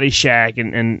think Caddyshack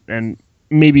and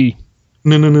maybe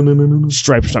no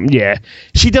Stripe or something. Yeah,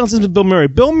 she does this with Bill Murray.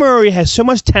 Bill Murray has so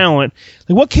much talent.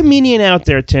 Like, what comedian out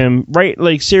there, Tim? Right?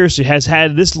 Like, seriously, has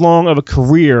had this long of a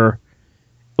career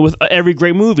with every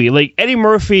great movie? Like, Eddie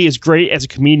Murphy is great as a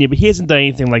comedian, but he hasn't done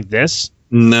anything like this.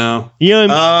 No. You know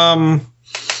what I mean?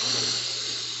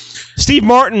 Steve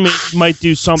Martin might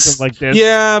do something like this.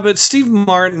 Yeah, but Steve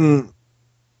Martin,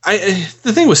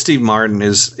 the thing with Steve Martin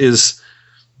is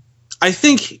I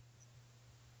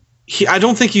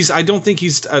don't think he's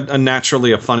a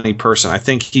naturally a funny person. I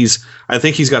think he's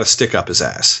got a stick up his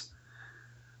ass.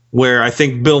 Where I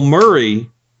think Bill Murray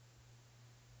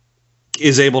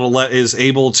is able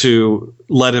to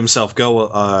let himself go,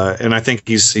 and I think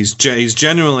he's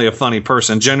genuinely a funny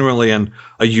person, genuinely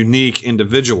a unique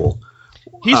individual.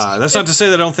 That's not to say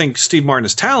that I don't think Steve Martin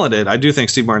is talented. I do think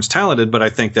Steve Martin's talented, but I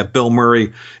think that Bill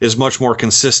Murray is much more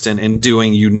consistent in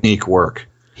doing unique work.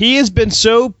 He has been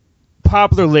so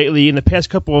popular lately in the past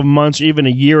couple of months, or even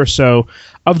a year or so,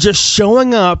 of just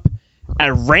showing up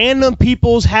at random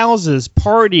people's houses,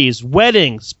 parties,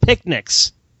 weddings,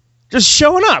 picnics. Just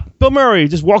showing up. Bill Murray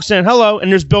just walks in, hello,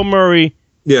 and there's Bill Murray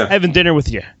having dinner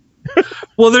with you.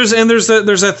 Well, there's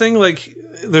that thing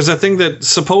that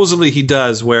supposedly he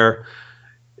does where,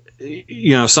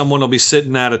 you know, someone will be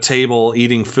sitting at a table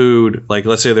eating food, like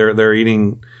let's say they're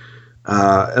eating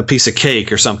a piece of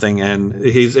cake or something, and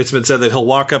it's been said that he'll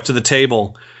walk up to the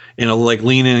table and he'll like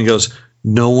lean in and goes,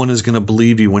 "No one is going to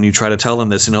believe you when you try to tell them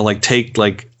this," and he'll like take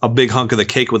like a big hunk of the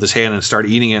cake with his hand and start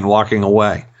eating it and walking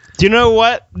away. Do you know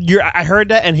what? I heard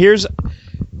that, and he was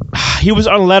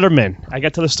on Letterman. I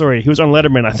got to the story. He was on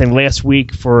Letterman, I think, last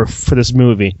week for this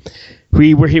movie.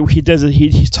 He does it.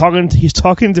 He's talking to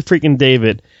freaking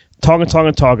David. Talking. All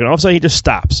of a sudden, he just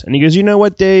stops. And he goes, you know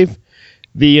what, Dave?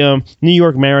 The New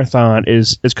York Marathon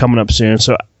is coming up soon,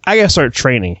 so I got to start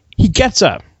training. He gets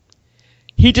up.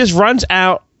 He just runs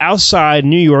outside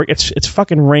New York. It's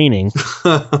fucking raining.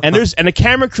 and the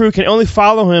camera crew can only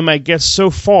follow him, I guess, so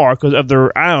far because of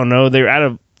they're out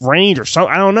of range or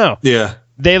something. I don't know. Yeah.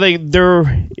 They're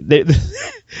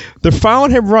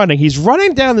following him running. He's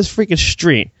running down this freaking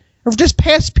street. Or just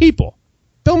past people.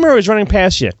 Bill Murray's running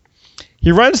past you.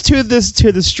 He runs to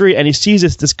the street and he sees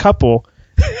this couple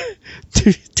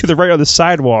to the right on the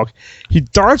sidewalk. He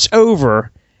darts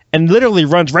over and literally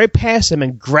runs right past him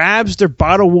and grabs their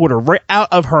bottle of water right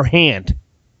out of her hand.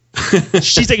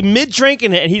 She's like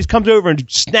mid-drinking it, and he just comes over and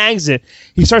snags it.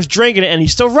 He starts drinking it, and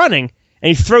he's still running,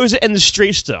 and he throws it in the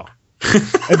street still.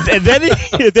 and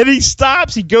then he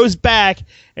stops, he goes back,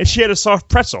 and she had a soft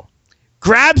pretzel.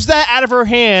 Grabs that out of her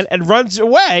hand and runs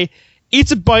away,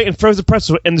 eats a bite, and throws the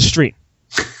pretzel in the street.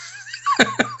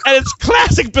 And it's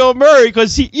classic Bill Murray,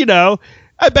 because he,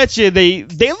 I bet you they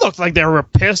looked like they were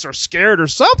pissed or scared or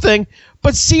something,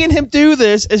 but seeing him do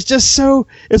this is just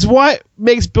it's what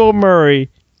makes Bill Murray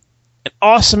an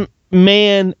awesome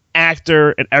man,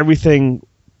 actor, and everything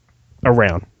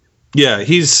around. Yeah,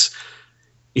 he's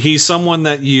someone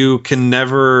that you can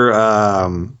never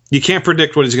you can't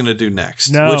predict what he's going to do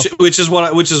next. No. which is what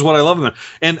I love him in.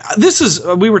 And this is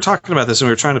we were talking about this and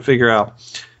we were trying to figure out.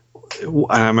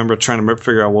 I remember trying to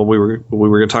figure out what we were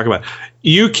going to talk about.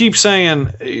 You keep saying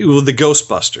the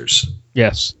Ghostbusters.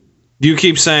 Yes. You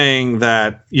keep saying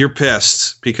that you're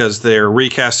pissed because they're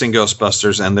recasting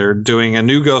Ghostbusters and they're doing a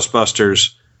new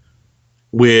Ghostbusters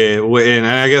and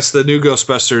I guess the new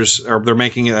Ghostbusters they're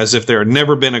making it as if there had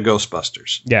never been a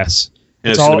Ghostbusters. Yes.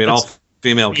 And it's going to be an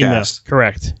all-female cast.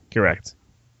 Correct.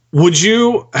 Would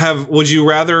you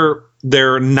rather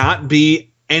there not be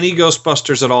any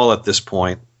Ghostbusters at all at this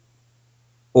point?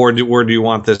 Or do you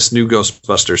want this new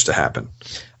Ghostbusters to happen?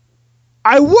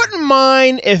 I wouldn't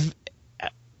mind if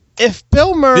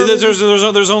Bill Murray.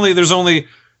 There's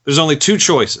only two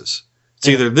choices. It's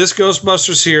either this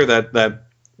Ghostbusters here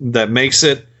that makes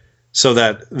it so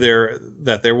that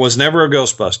there was never a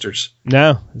Ghostbusters.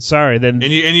 No, sorry. Then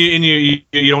you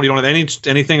don't have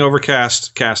anything over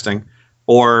casting,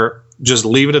 or just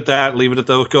leave it at that. Leave it at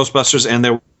those Ghostbusters, and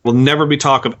there will never be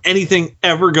talk of anything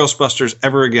ever Ghostbusters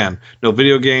ever again. No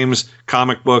video games,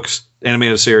 comic books,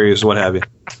 animated series, what have you.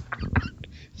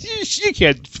 You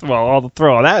can't throw all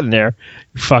that in there,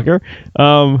 you fucker.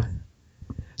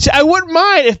 See, I wouldn't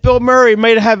mind if Bill Murray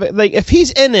might have if he's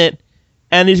in it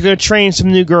and he's going to train some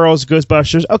new girls,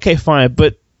 Ghostbusters. Okay, fine,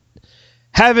 but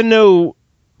having no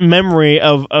memory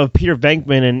of Peter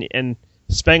Venkman and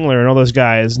Spengler and all those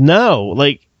guys, no,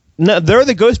 they're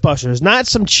the Ghostbusters, not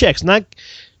some chicks, not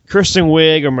Kristen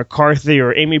Wiig or McCarthy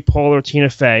or Amy Poehler or Tina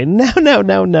Fey. No.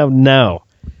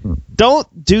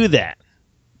 Don't do that.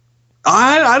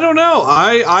 I don't know.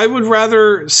 I would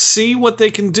rather see what they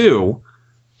can do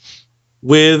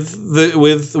with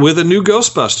a new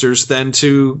Ghostbusters than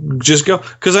to just go,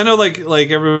 because I know like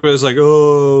everybody's like,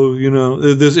 oh,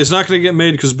 it's not going to get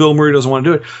made because Bill Murray doesn't want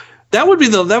to do it. That would be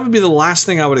the last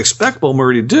thing I would expect Bill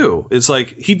Murray to do. It's like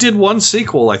he did one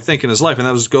sequel, I think, in his life, and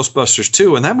that was Ghostbusters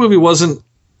 2, and that movie wasn't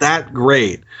that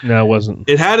great. No, it wasn't.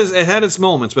 It had its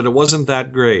moments, but it wasn't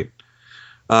that great.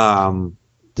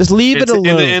 Just leave it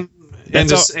alone. And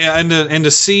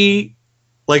to see,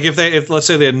 like, if let's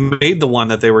say they had made the one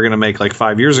that they were going to make like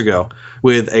 5 years ago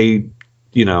with a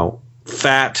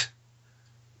fat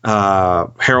Harold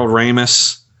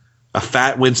Ramis, a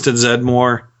fat Winston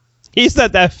Zeddemore. He's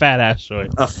not that fat, actually.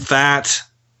 A fat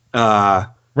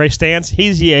Ray Stantz.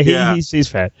 He's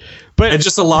fat, but and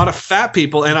just a lot of fat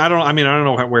people. And I don't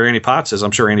know where Annie Potts is.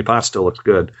 I'm sure Annie Potts still looks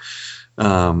good.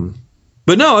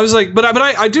 But no, I was like, but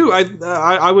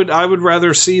I would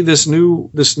rather see this new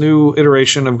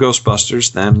iteration of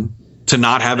Ghostbusters than to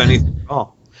not have anything at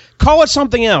all. Call it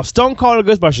something else. Don't call it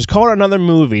a Ghostbusters. Call it another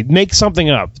movie. Make something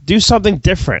up. Do something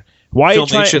different. Why are you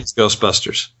trying?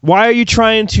 Ghostbusters. Why are you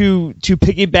trying to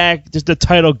piggyback just the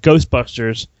title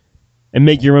Ghostbusters and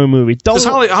make your own movie? Because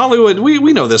Hollywood,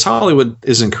 we know this. Hollywood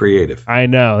isn't creative. I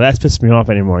know. That's pissed me off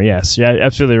anymore. Yes, yeah,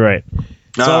 absolutely right.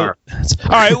 All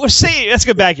right. Well, let's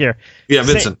go back here. Yeah,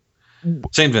 Vincent.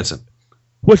 St. Vincent.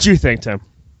 What do you think, Tim?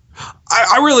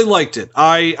 I really liked it.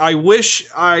 I wish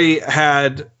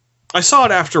I saw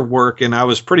it after work, and I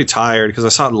was pretty tired because I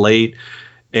saw it late.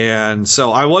 And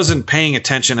so I wasn't paying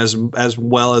attention as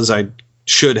well as I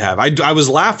should have. I was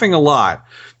laughing a lot,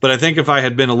 but I think if I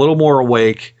had been a little more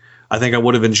awake, I think I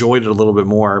would have enjoyed it a little bit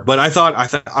more. But I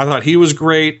thought he was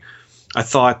great. I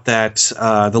thought that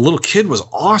the little kid was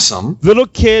awesome. Little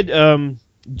kid,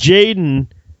 Jaden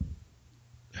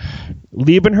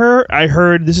Liebenher. I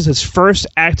heard this is his first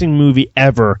acting movie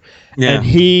ever, and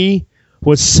he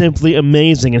was simply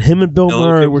amazing. And him and Bill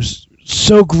Murray were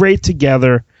so great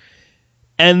together.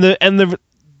 And the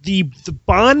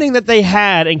bonding that they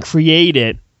had and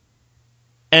created,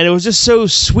 and it was just so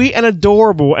sweet and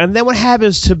adorable. And then what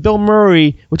happens to Bill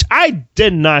Murray, which I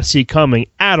did not see coming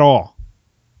at all.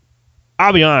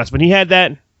 I'll be honest, when he had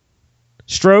that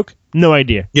stroke, no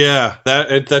idea. Yeah,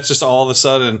 that's just all of a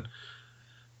sudden.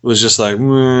 was just like,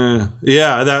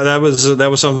 yeah, that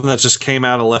was something that just came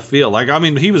out of left field. Like, I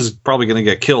mean, he was probably going to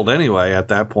get killed anyway at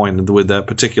that point with that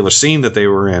particular scene that they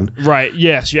were in. Right.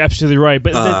 Yes, you're absolutely right.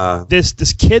 But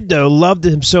this kid though loved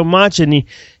him so much, and he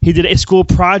did a school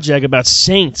project about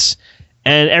saints,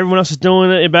 and everyone else was doing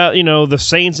it about the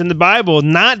saints in the Bible.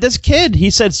 Not this kid.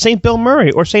 He said Saint Bill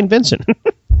Murray or Saint Vincent.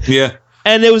 Yeah.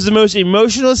 And it was the most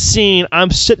emotional scene. I'm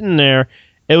sitting there.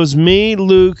 It was me,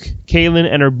 Luke, Kaylin,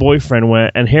 and her boyfriend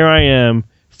went, and here I am,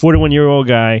 41-year-old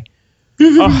guy.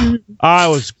 I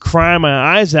was crying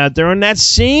my eyes out during that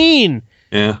scene.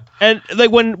 Yeah. And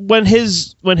like when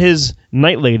his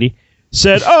night lady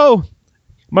said, "Oh,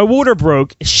 my water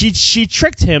broke," she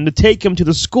tricked him to take him to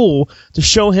the school to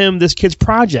show him this kid's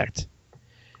project.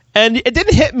 And it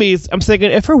didn't hit me. I'm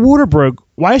thinking, if her water broke,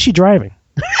 why is she driving?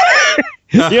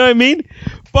 You know what I mean?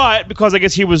 But because I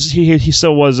guess he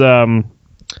still was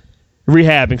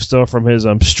rehabbing still from his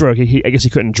stroke. I guess he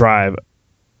couldn't drive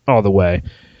all the way.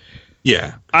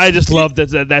 Yeah, I just loved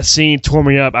that scene. Tore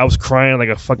me up. I was crying like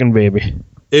a fucking baby.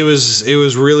 It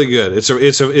was really good. It's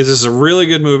a really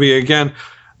good movie. Again,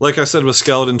 like I said with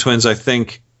Skeleton Twins, I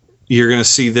think you're going to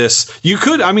see this.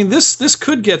 This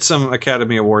could get some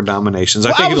Academy Award nominations.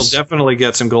 I think it'll definitely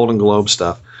get some Golden Globe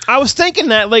stuff. I was thinking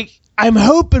that, like, I'm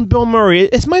hoping Bill Murray.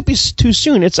 It might be too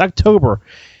soon. It's October.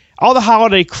 All the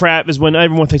holiday crap is when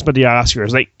everyone thinks about the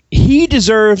Oscars. Like, he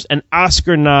deserves an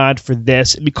Oscar nod for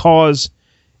this because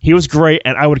he was great,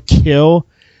 and I would kill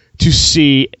to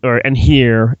see and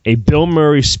hear a Bill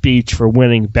Murray speech for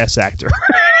winning Best Actor.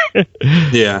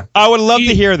 Yeah, I would love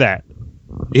to hear that.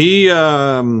 He's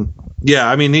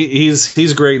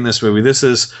great in this movie. This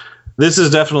is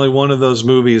definitely one of those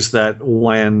movies that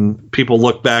when people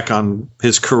look back on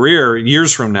his career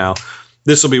years from now,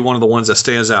 this will be one of the ones that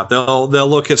stands out. They'll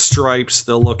look at Stripes.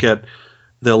 They'll look at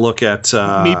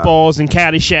Meatballs and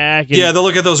Caddyshack. And they'll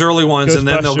look at those early ones, and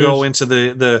then they'll go into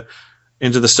the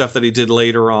stuff that he did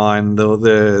later on,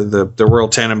 the Royal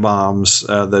Tenenbaums,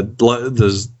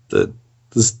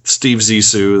 the Steve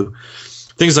Zissou,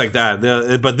 things like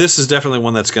that. But this is definitely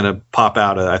one that's going to pop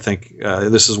out. I think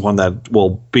this is one that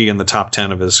will be in the top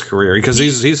 10 of his career because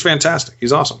he's fantastic.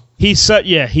 He's awesome. He's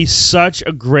such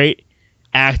a great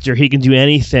actor. He can do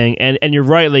anything, and you're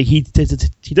right. Like he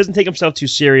doesn't take himself too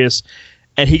serious,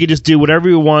 and he can just do whatever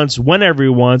he wants, whenever he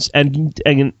wants, and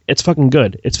it's fucking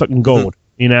good. It's fucking gold.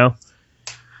 You know.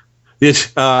 Did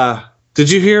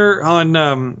you hear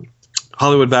on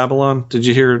Hollywood Babylon? Did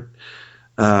you hear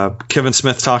Kevin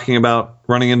Smith talking about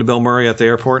running into Bill Murray at the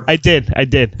airport? I did.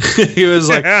 He was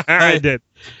like, I did.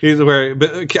 He's where,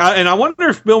 and I wonder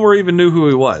if Bill Murray even knew who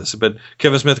he was. But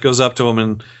Kevin Smith goes up to him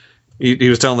and he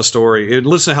was telling the story.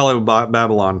 Listen to Hollywood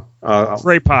Babylon.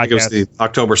 Great podcast. It was the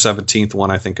October 17th one.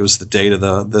 I think it was the date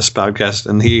of this podcast.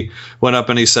 And he went up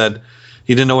and he said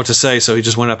he didn't know what to say, so he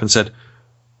just went up and said,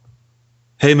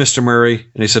 "Hey, Mr. Murray."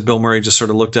 And he said Bill Murray just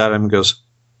sort of looked at him and goes,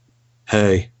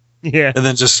 "Hey." Yeah. And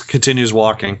then just continues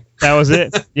walking. That was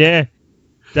it. Yeah.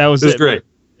 That was it. It was great.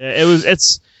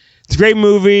 It's a great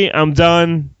movie. I'm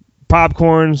done.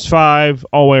 Popcorns 5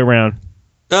 all the way around.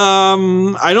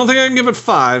 I don't think I can give it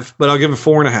 5, but I'll give it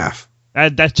 4.5.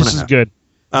 That's just as good.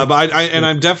 But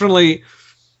I'm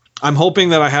hoping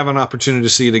that I have an opportunity to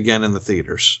see it again in the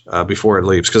theaters before it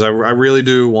leaves, because I really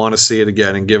do want to see it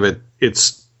again and give it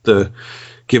its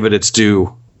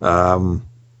due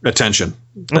attention.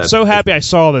 I'm so happy I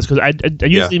saw this because I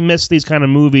usually miss these kind of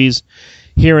movies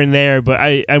here and there, but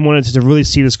I wanted to really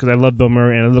see this because I love Bill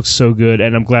Murray and it looks so good,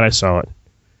 and I'm glad I saw it.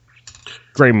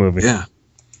 Great movie. Yeah.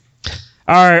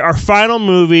 All right, our final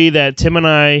movie that Tim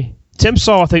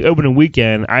saw, I think, opening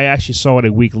weekend. I actually saw it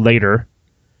a week later.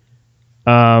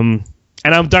 And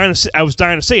I was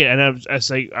dying to see it, and I was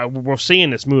like, we're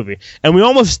seeing this movie, and we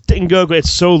almost didn't go because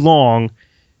it's so long,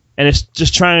 and it's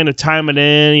just trying to time it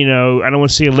in. I don't want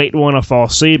to see a late one. I'll fall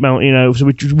asleep. So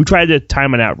we tried to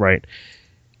time it out right.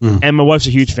 And my wife's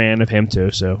a huge fan of him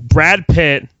too. So Brad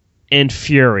Pitt in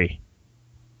Fury.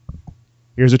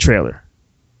 Here's a trailer.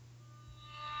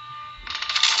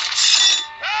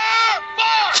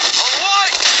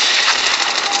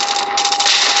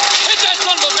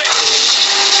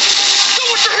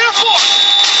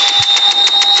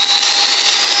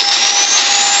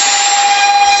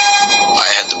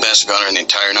 Gunner in the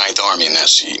entire 9th Army in that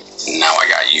seat. Now I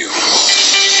got you.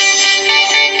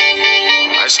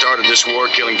 I started this war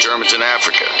killing Germans in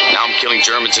Africa. Now I'm killing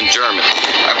Germans in Germany.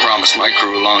 I promised my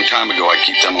crew a long time ago I'd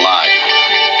keep them alive.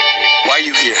 Why are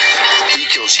you here? He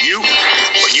kills you,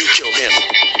 or you kill him.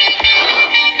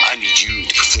 I need you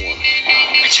to perform.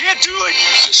 I can't do it.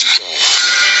 Yes, you can.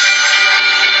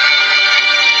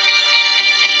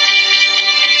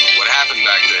 What happened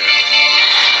back there?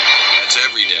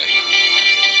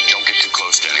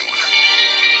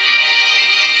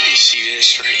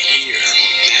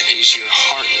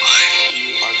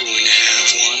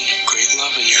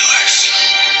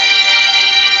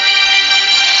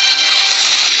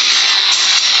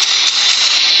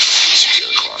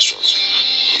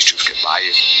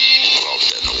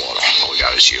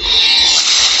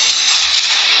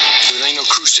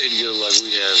 stay together like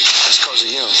we have. That's because of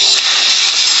him.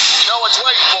 You know what's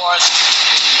waiting for us?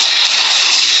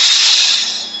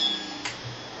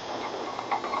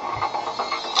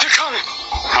 They're coming.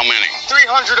 How many?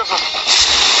 300 of them.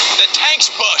 The tank's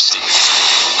busted.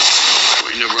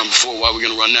 We never run before. Why are we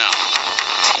gonna run now?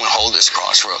 I'm gonna hold this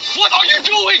crossroad. What are you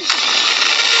doing?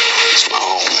 It's my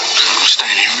home. I'm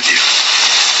staying here with you.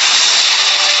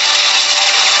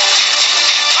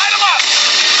 Light 'em up!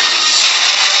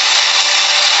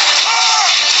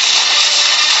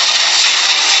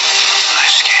 I'm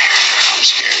scared. I'm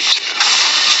scared too.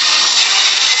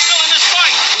 We're still in this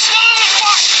fight. We're still in this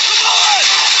fight. Come on!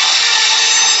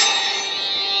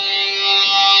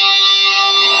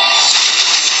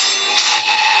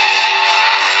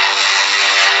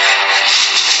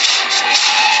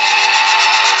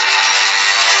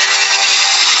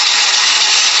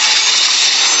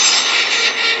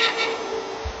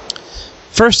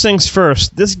 First things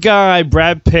first, this guy,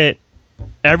 Brad Pitt,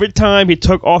 every time he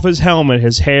took off his helmet,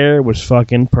 his hair was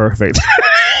fucking perfect.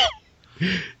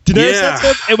 Did you notice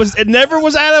that? It never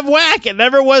was out of whack. It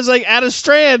never was like out of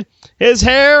strand. His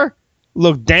hair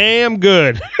looked damn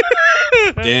good.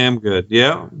 Damn good.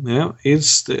 Yeah.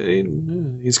 He's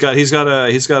got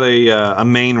a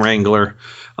main wrangler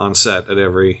on set at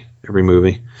every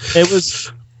movie. It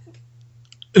was.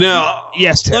 Now,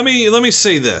 yes. Let me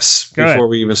say this before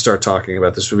we even start talking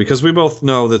about this movie, because we both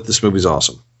know that this movie's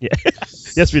awesome. Yeah.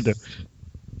 Yes, we do.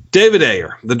 David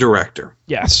Ayer, the director.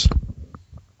 Yes.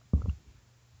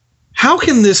 How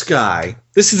can this guy?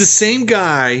 This is the same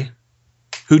guy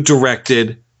who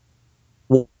directed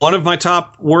one of my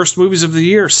top worst movies of the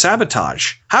year,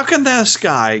 Sabotage. How can this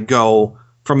guy go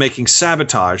from making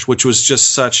Sabotage, which was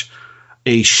just such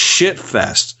a shit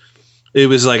fest? It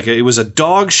was a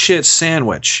dog shit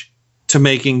sandwich, to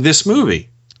making this movie,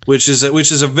 which is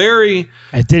a very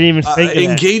I didn't even think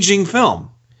engaging film.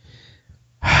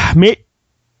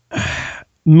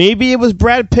 Maybe it was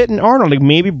Brad Pitt and Arnold. Like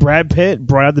maybe Brad Pitt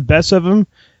brought out the best of him,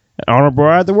 and Arnold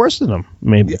brought out the worst of them.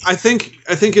 Maybe I think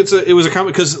it was a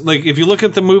comment, because like if you look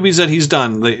at the movies that he's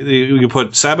done, you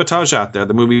put Sabotage out there.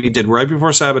 The movie he did right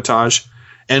before Sabotage,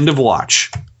 End of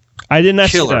Watch. I did not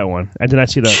see that one. I did not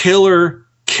see that.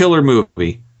 Killer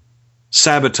movie.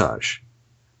 Sabotage.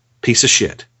 Piece of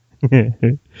shit.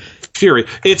 Fury.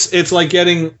 It's like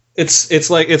getting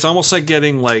it's almost like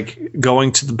getting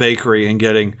going to the bakery and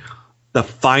getting the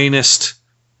finest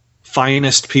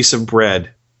piece of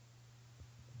bread.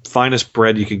 Finest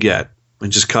bread you could get, and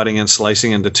just cutting and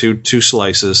slicing into two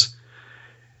slices.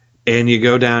 And you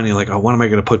go down and you're like, oh, what am I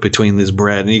going to put between this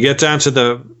bread? And you get down to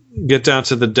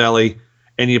the deli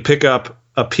and you pick up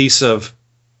a piece of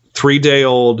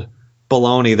 3-day-old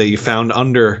bologna that you found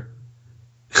under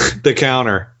the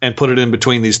counter and put it in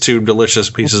between these two delicious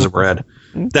pieces of bread.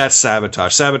 That's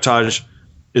Sabotage. Sabotage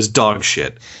is dog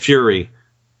shit. Fury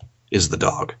is the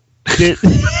dog. I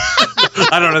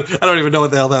don't even know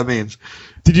what the hell that means.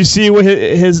 Did you see what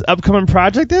his upcoming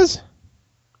project is?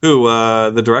 Who,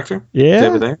 the director? Yeah.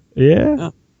 David Ayer?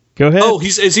 Yeah. Go ahead. Oh,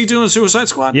 is he doing Suicide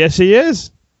Squad? Yes, he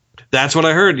is. That's what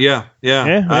I heard. Yeah.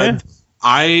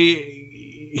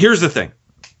 Here's the thing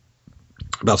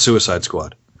about Suicide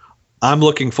Squad. I'm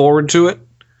looking forward to it.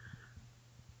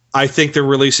 I think they're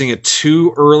releasing it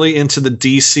too early into the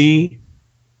DC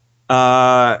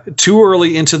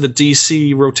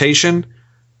rotation,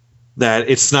 that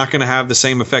it's not going to have the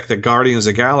same effect that Guardians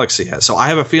of the Galaxy has. So I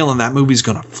have a feeling that movie's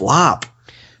going to flop,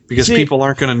 because people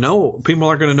aren't going to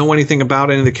know anything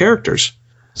about any of the characters.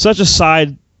 Such a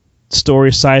side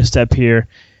step here.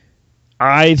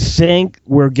 I think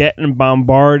we're getting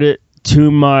bombarded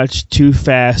too much, too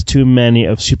fast, too many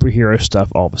of superhero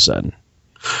stuff all of a sudden.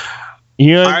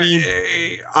 You know what I mean?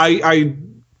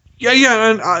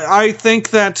 And I think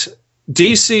that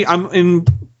DC.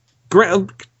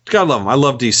 God love them. I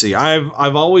love DC.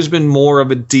 I've always been more of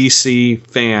a DC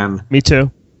fan. Me too.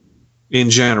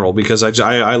 In general, because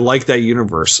I like that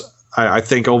universe. I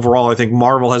think overall,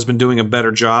 Marvel has been doing a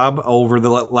better job over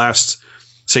the last,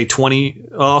 say,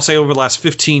 over the last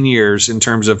 15 years in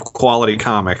terms of quality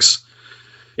comics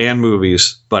and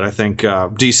movies. But I think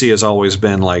DC has always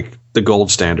been like the gold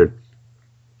standard.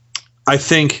 I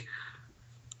think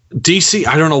DC,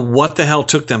 I don't know what the hell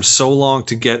took them so long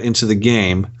to get into the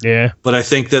game. Yeah. But I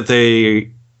think that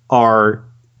they are,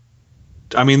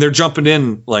 they're jumping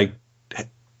in like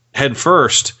head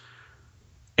first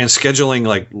and scheduling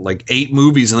like 8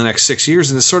 movies in the next 6 years.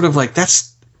 And it's sort of like,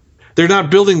 they're not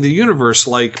building the universe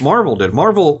like Marvel did.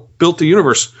 Marvel built the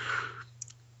universe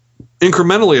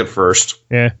incrementally at first.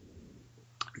 Yeah.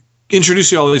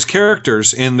 Introduce you all these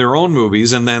characters in their own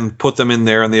movies, and then put them in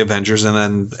there in the Avengers, and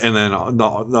then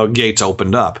the gates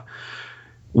opened up.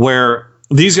 where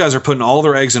these guys are putting all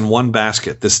their eggs in one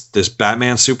basket, this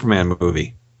Batman Superman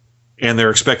movie. And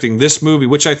they're expecting this movie,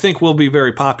 which I think will be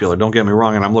very popular. Don't get me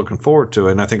wrong, and I'm looking forward to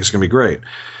it, and I think it's going to be great.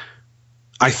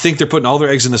 I think they're putting all their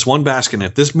eggs in this one basket, and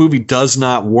if this movie does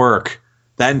not work,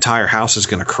 that entire house is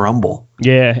going to crumble.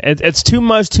 Yeah, it's too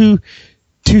much, too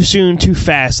soon, too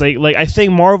fast. Like I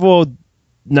think Marvel,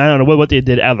 I don't know what they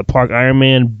did out of the park. Iron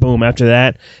Man, boom. After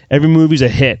that, every movie's a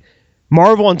hit.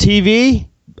 Marvel on TV,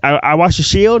 I watched The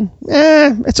Shield.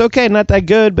 It's okay, not that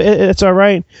good, but it's all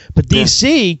right. But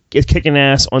DC is kicking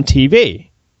ass on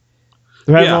TV.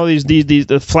 They're having all these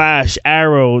the Flash,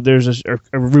 Arrow. There's a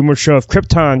rumored show of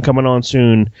Krypton coming on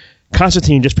soon.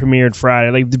 Constantine just premiered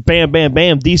Friday. Like bam, bam,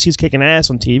 bam. DC's kicking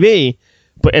ass on TV,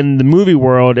 but in the movie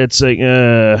world, it's like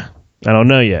I don't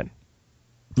know yet.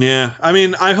 Yeah, I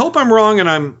mean, I hope I'm wrong,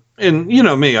 and you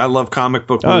know me, I love comic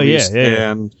book movies,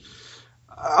 and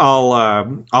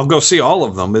I'll go see all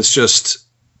of them. It's just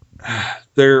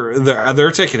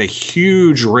they're taking a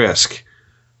huge risk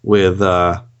with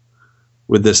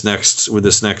this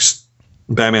next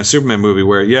Batman Superman movie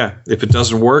where if it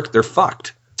doesn't work, they're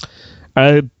fucked.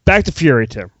 Back to Fury,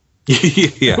 Tim.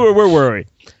 Yeah, where were we?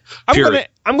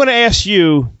 I'm gonna ask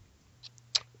you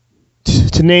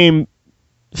to name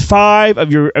 5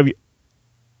 of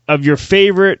your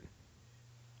favorite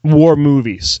war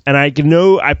movies, and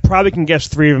I probably can guess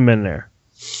 3 of them in there.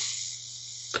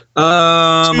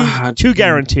 Two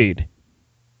guaranteed.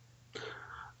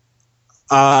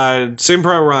 Saving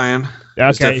Private Ryan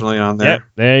is definitely on there. Yep,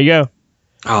 there you go.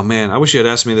 Oh man, I wish you had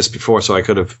asked me this before so I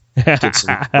could have did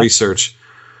some research.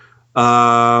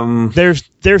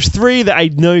 There's 3 that I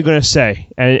know you're going to say,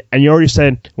 and you already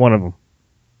said one of them.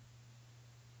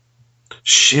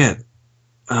 Shit.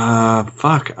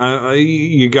 Fuck.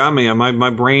 You got me. My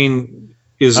brain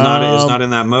is not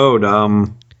in that mode.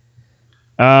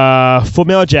 Full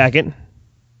Metal Jacket.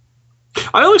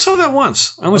 I only saw that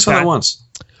once.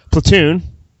 Platoon.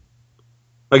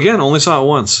 Again, only saw it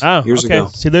once years ago.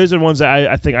 See, those are the ones that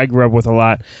I think I grew up with a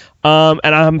lot. And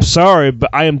I'm sorry, but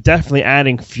I am definitely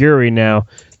adding Fury now.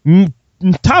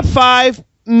 Top 5,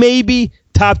 maybe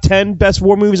top 10 best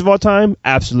war movies of all time?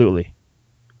 Absolutely.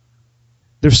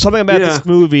 There's something about this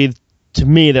movie, to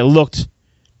me, that looked...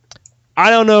 I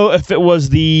don't know if it was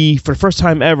for the first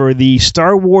time ever, the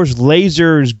Star Wars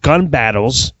lasers gun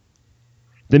battles.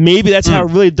 That maybe that's how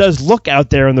it really does look out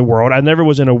there in the world. I never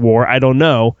was in a war. I don't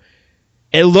know.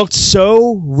 It looked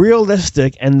so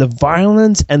realistic, and the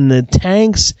violence, and the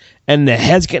tanks, and the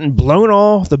heads getting blown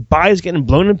off, the bodies getting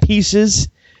blown in pieces.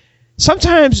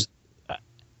 Sometimes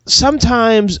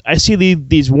I see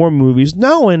these war movies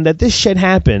knowing that this shit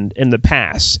happened in the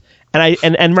past,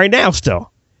 and right now still,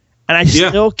 and I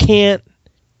still can't.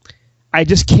 I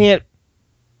just can't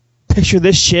picture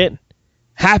this shit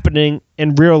happening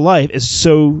in real life.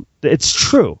 It's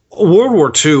true. World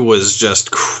War II was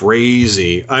just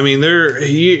crazy. I mean, and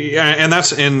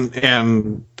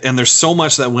there's so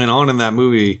much that went on in that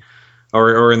movie,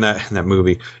 or in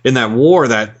that war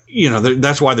that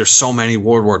that's why there's so many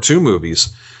World War II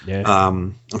movies. Yeah.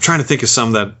 I'm trying to think of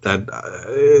some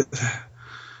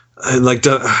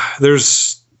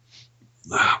there's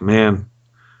man.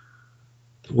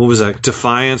 What was that?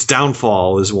 Defiance,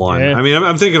 Downfall is one. Yeah. I mean,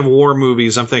 I'm thinking war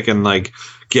movies. I'm thinking like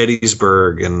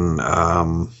Gettysburg and.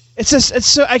 It's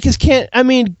so I just can't. I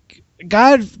mean,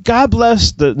 God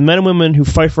bless the men and women who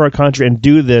fight for our country and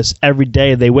do this every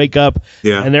day. They wake up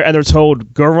and they're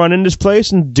told, go run in this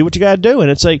place and do what you got to do. And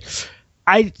it's like,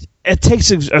 it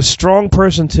takes a strong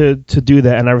person to do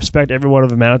that, and I respect every one of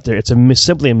them out there. It's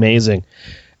simply amazing.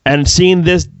 And seeing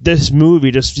this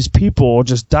movie, just people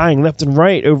just dying left and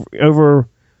right over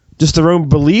just their own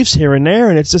beliefs here and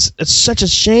there, and it's such a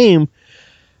shame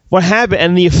what happened.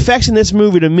 And the effects in this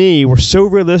movie to me were so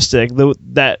realistic.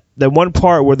 That one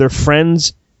part where their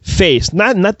friend's face,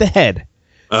 not the head.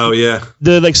 Oh yeah.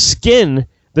 The skin,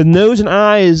 the nose and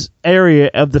eyes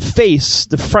area of the face,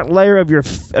 the front layer of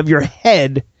your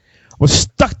head was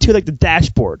stuck to the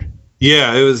dashboard.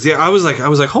 Yeah, it was. Yeah, I was like,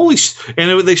 holy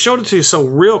and they showed it to you so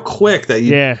real quick that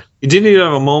you didn't even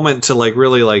have a moment to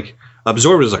really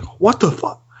absorb it. It was like, what the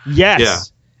fuck? Yes. Yeah.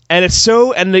 And it's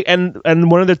so and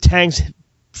one of the tank's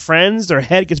friends, their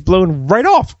head gets blown right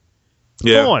off.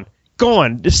 Yeah.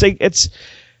 Gone. Just it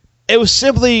was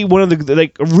simply one of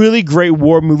the a really great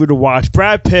war movie to watch.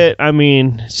 Brad Pitt, I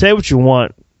mean, say what you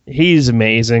want, he's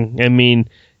amazing. I mean,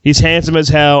 he's handsome as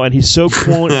hell, and he's so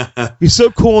cool. He's so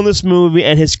cool in this movie,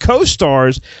 and his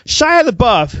co-stars, Shia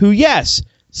LaBeouf, who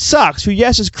sucks, who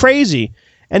is crazy,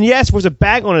 and was a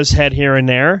bag on his head here and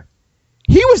there.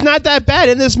 He was not that bad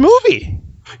in this movie.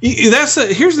 Here's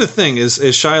the thing: is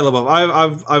Shia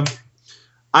LaBeouf.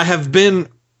 I have been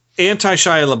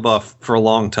anti-Shia LaBeouf for a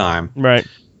long time. Right.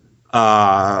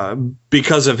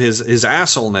 Because of his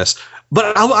assholeness.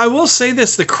 But I will say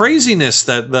this, the craziness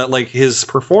that like his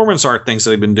performance art things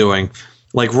that he's been doing,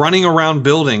 like running around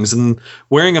buildings and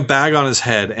wearing a bag on his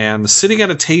head and sitting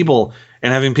at a table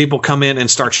and having people come in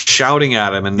and start shouting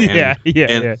at him. And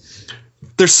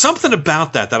there's something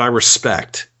about that I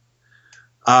respect.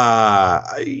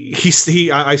 I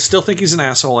still think he's an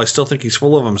asshole. I still think he's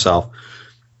full of himself.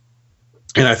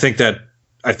 And I think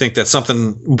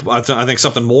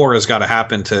something more has got to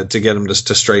happen to get him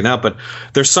to straighten up. But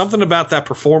there's something about that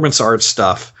performance art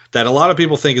stuff that a lot of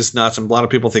people think is nuts and a lot of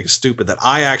people think is stupid that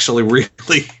I actually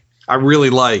really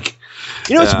like.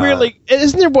 You know, it's weird. Like,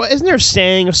 isn't there a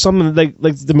saying or something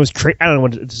like the most I don't know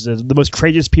what it is, the most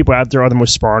courageous people out there are the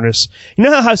most smartest. You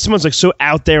know how someone's like so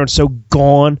out there and so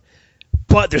gone,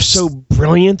 but they're so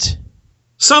brilliant.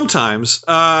 Sometimes,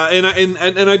 and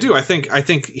I do. I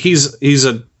think he's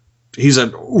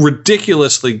a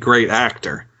ridiculously great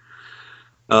actor.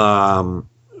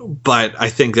 But I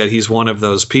think that he's one of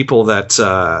those people that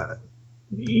that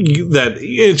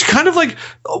it's kind of like,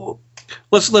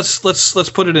 let's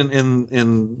put it in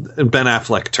Ben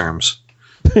Affleck terms,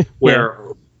 where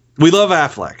we love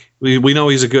Affleck. We know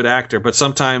he's a good actor, but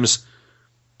sometimes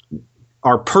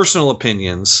our personal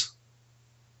opinions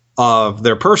of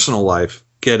their personal life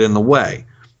get in the way.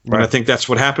 Right. And I think that's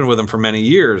what happened with him for many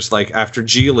years. Like after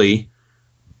Geely,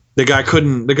 the guy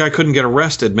couldn't get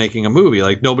arrested making a movie.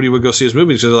 Like nobody would go see his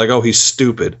movies because they're like, oh, he's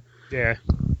stupid. Yeah.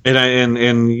 And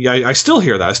I still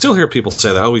hear that. I still hear people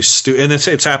say that. Oh, he's stupid. And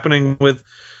it's happening with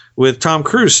Tom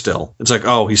Cruise still. It's like,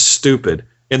 oh, he's stupid.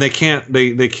 And they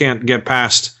can't get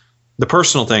past the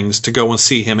personal things to go and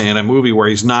see him in a movie where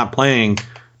he's not playing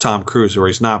Tom Cruise or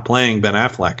he's not playing Ben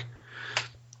Affleck.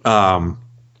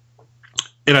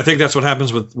 And I think that's what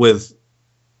happens with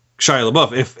Shia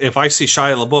LaBeouf. If I see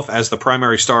Shia LaBeouf as the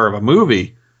primary star of a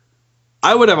movie,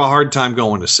 I would have a hard time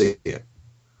going to see it.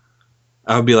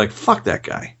 I would be like, fuck that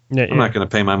guy. Yeah, I'm not going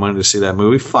to pay my money to see that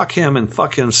movie. Fuck him and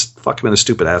fuck him in a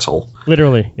stupid asshole.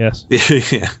 Literally, yes.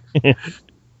 Yeah.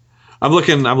 I'm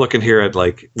looking here at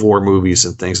like war movies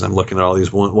and things, and I'm looking at all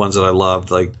these ones that I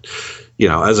loved, like, you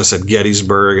know, as I said,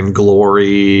 Gettysburg and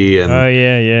Glory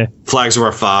and Flags of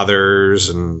Our Fathers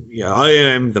and I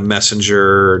Am the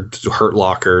Messenger, Hurt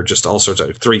Locker, just all sorts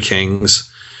of Three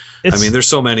Kings. There's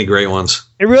so many great ones.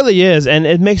 It really is, and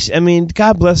it makes.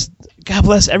 God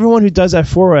bless everyone who does that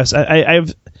for us.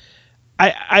 I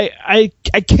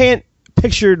can't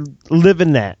picture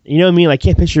living that. You know what I mean? I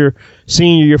can't picture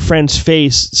seeing your friend's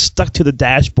face stuck to the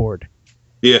dashboard.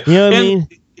 Yeah, you know what I mean.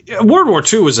 World War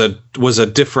II was a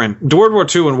different. World War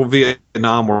II and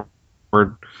Vietnam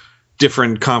were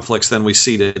different conflicts than we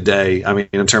see today. I mean,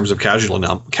 in terms of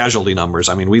casualty numbers.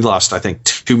 I mean, we lost, I think,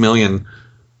 2 million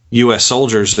U.S.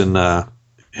 soldiers in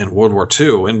World War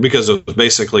II, and because it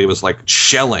was like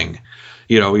shelling,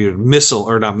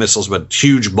 not missiles, but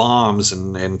huge bombs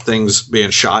and things being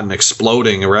shot and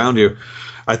exploding around you.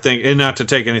 I think, and not to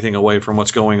take anything away from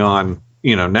what's going on,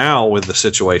 now with the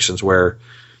situations where.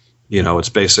 It's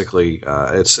basically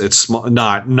it's small,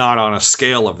 not on a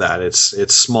scale of that.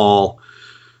 It's small.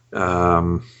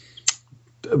 I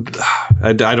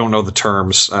don't know the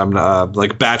terms.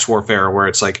 Like batch warfare, where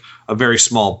it's like a very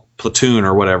small platoon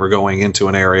or whatever going into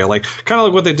an area, like kind of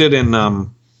like what they did in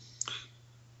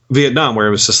Vietnam, where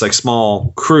it was just like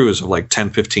small crews of like 10,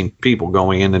 15 people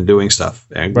going in and doing stuff.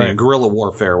 And guerrilla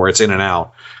warfare, where it's in and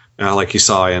out, like you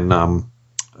saw in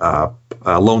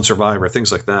Lone Survivor,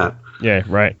 things like that. Yeah,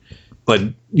 right. But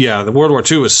yeah, the World War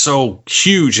II is so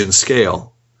huge in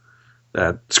scale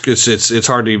that it's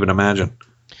hard to even imagine.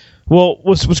 Well,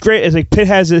 what's great is like Pitt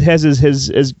has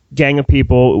his gang of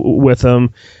people with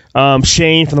him.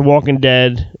 Shane from The Walking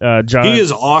Dead. John. He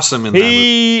is awesome in that movie.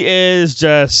 He is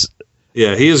just.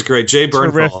 Yeah, he is great. Jay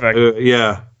Bernthal.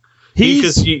 Yeah,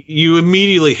 because you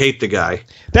immediately hate the guy.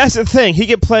 That's the thing. He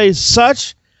can play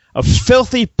such a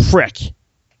filthy prick,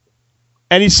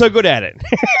 and he's so good at it.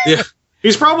 Yeah.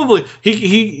 He's probably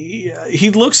he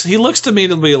looks to me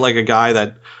to be like a guy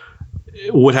that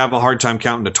would have a hard time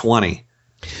counting to 20.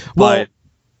 Well,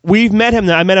 we've met him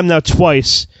now. I met him now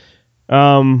twice,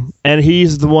 and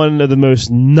he's one of the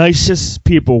most nicest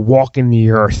people walking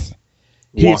the earth.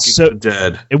 He's the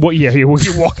dead. He's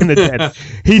walking the dead.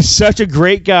 He's such a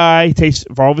great guy. He takes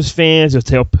for all of his fans.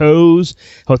 He'll pose.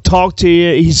 He'll talk to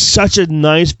you. He's such a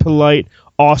nice, polite,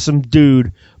 awesome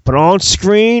dude. But on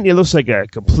screen, he looks like a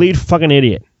complete fucking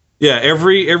idiot. Yeah,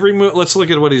 every let's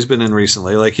look at what he's been in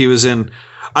recently. Like he was in,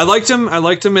 I liked him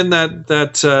in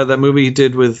that movie he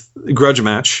did with Grudge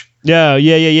Match. Yeah.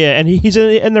 And he's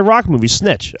in the Rock movie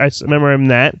Snitch. I remember him in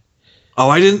that. Oh,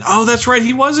 I didn't. Oh, that's right.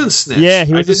 He was in Snitch. Yeah,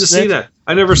 he was. I didn't see that.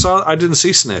 I didn't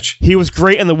see Snitch. He was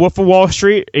great in The Wolf of Wall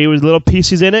Street. He was little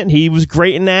pieces in it, and he was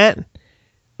great in that.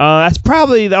 That's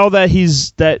probably all that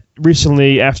he's that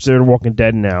recently after Walking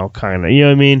Dead now, kind of. You know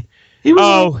what I mean? He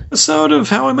was an episode of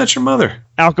How I Met Your Mother.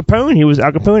 Al Capone. He was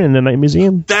Al Capone in the Night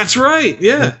Museum. That's right.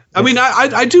 Yeah. I mean,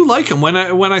 I do like him when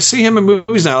I see him in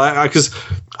movies now. Because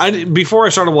before I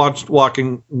started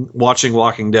watching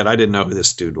Walking Dead, I didn't know who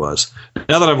this dude was.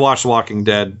 Now that I've watched Walking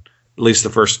Dead, at least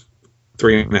the first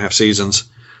 3.5 seasons,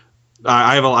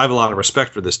 I have a lot of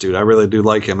respect for this dude. I really do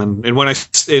like him. And when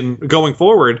going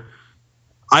forward,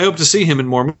 I hope to see him in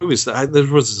more movies. There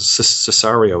was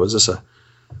Cesario. Was this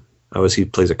he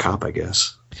plays a cop, I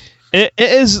guess.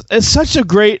 It's such a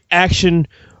great action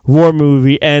war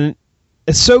movie, and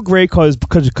it's so great because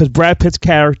Brad Pitt's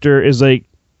character is like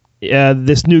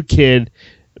this new kid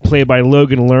played by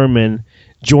Logan Lerman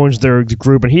joins their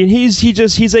group, and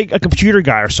he's like a computer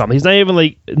guy or something. He's not even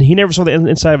like he never saw the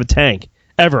inside of a tank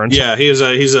ever. Yeah, he's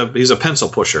a pencil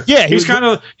pusher. Yeah, he's kind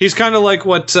of like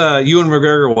what Ewan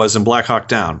McGregor was in Black Hawk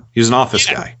Down. He's an office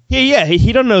guy. Yeah.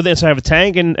 He don't know the inside of a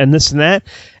tank and this and that.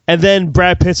 And then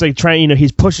Brad Pitt's like trying,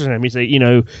 he's pushing him. He's like,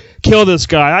 kill this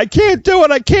guy. I can't do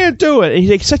it. And he's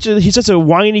like he's such a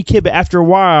whiny kid. But after a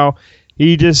while,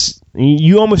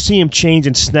 you almost see him change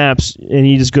and snaps, and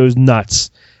he just goes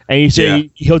nuts. And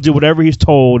he'll do whatever he's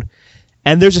told.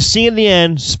 And there's a scene at the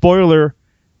end, spoiler,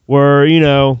 where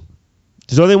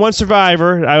there's only one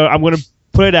survivor. I'm going to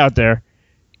put it out there.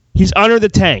 He's under the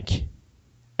tank,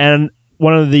 and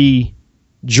one of the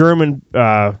German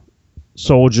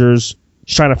soldiers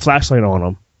shine a flashlight on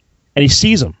him, and he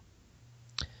sees him.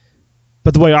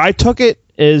 But the way I took it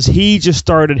is he just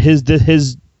started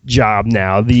his job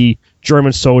now, the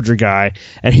German soldier guy,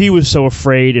 and he was so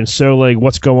afraid and so like,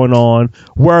 what's going on?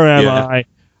 Where am I?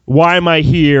 Why am I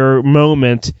here?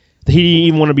 Moment that he didn't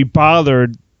even want to be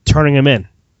bothered turning him in.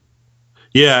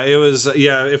 Yeah, it was.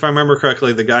 Yeah, if I remember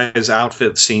correctly, the guy's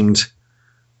outfit seemed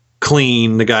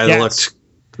clean. The guy looked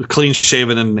clean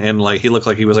shaven and like he looked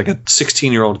like he was like a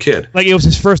 16-year-old kid. Like it was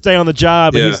his first day on the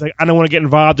job, and he's like, I don't want to get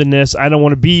involved in this. I don't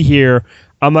want to be here.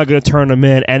 I'm not going to turn him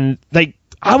in. And like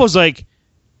I was like,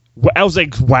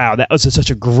 wow, that was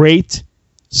such a great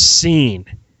scene.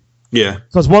 Yeah,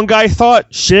 because one guy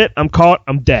thought, shit, I'm caught,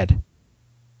 I'm dead.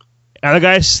 And the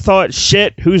guy thought,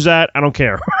 shit, who's that? I don't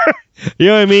care. You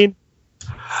know what I mean?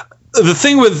 The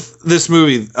thing with this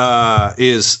movie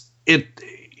is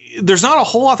there's not a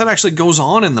whole lot that actually goes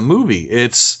on in the movie.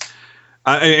 It's,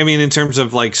 I mean, in terms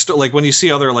of like when you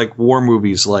see other like war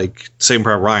movies like Saving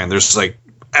Private Ryan, there's like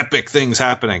epic things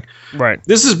happening. Right.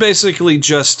 This is basically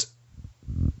just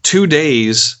 2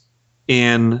 days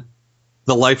in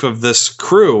the life of this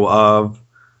crew of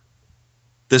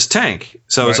this tank.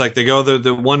 So it's like they go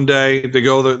the one day,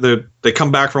 they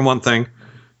come back from one thing,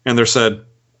 and they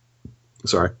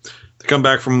come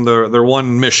back from their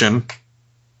one mission,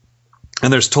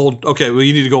 and they're told, okay, well,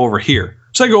 you need to go over here.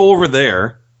 So they go over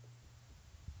there,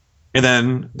 and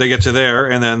then they get to there,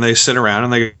 and then they sit around,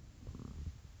 and they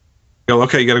go,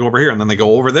 okay, you got to go over here, and then they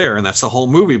go over there, and that's the whole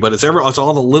movie. But it's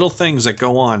all the little things that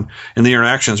go on in the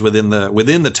interactions within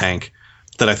the tank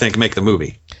that I think make the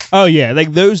movie. Oh yeah,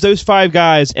 like those 5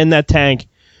 guys in that tank,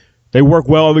 they work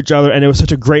well with each other, and it was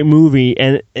such a great movie,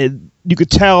 and you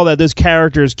could tell that those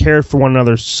characters cared for one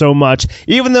another so much,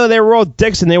 even though they were all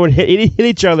dicks and they would hit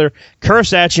each other,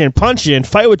 curse at you, and punch you, and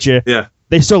fight with you. Yeah,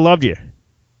 they still loved you.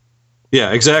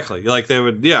 Yeah, exactly. Like they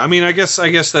would. Yeah, I mean, I guess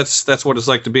that's what it's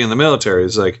like to be in the military.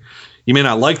 It's like you may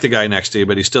not like the guy next to you,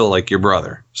 but he's still like your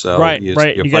brother. So you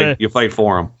fight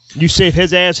for him. You save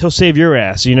his ass, he'll save your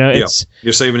ass.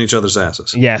 You're saving each other's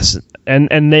asses. Yes,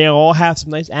 and they all have some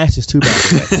nice asses too, by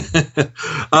the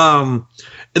way.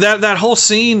 That whole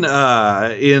scene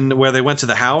in where they went to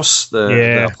the house,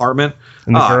 the apartment,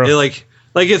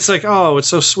 it's like, oh, it's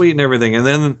so sweet and everything, and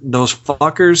then those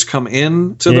fuckers come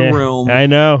into the room, I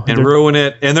know, and ruin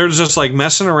it, and they're just like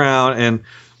messing around, and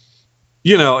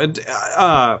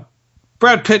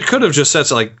Brad Pitt could have just said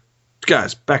like,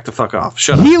 guys, back the fuck off,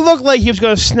 shut up. He looked like he was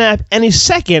going to snap any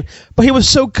second, but he was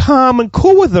so calm and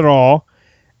cool with it all.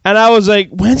 And I was like,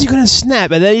 when's he going to snap?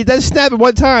 And then he does snap at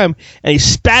one time, and he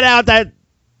spat out that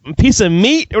piece of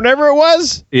meat or whatever it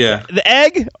was. Yeah. The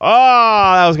egg. Oh,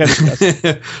 that was kind of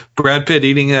disgusting. Brad Pitt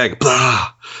eating egg.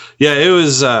 Blah. Yeah, it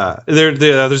was.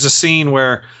 There's a scene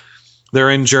where they're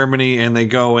in Germany, and they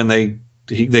go and they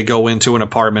go into an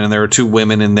apartment, and there are 2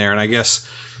 women in there, and I guess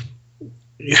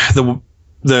the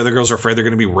girls are afraid they're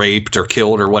going to be raped or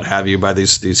killed or what have you by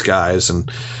these guys,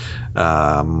 and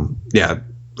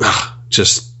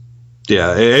just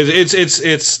Yeah, it's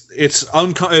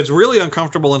really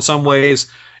uncomfortable in some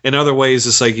ways. In other ways,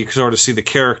 it's like you can sort of see the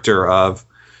character of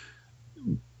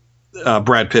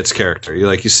Brad Pitt's character.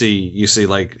 You see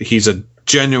like he's a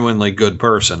genuinely good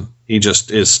person. He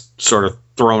just is sort of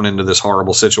thrown into this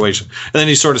horrible situation, and then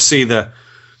you sort of see the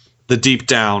deep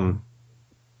down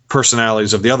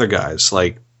personalities of the other guys.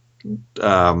 Like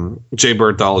Jay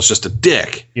Berthold is just a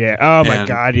dick. Yeah. Oh my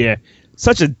God. Yeah.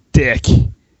 Such a dick.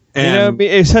 And,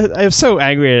 I'm so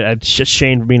angry at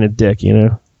Shane for being a dick.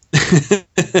 And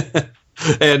Shia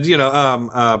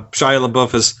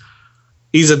LaBeouf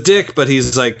he's a dick, but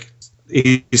he's like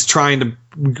he's trying to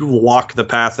walk the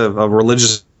path of a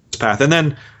religious path. And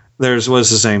then what's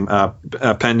his name?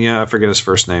 Pena. I forget his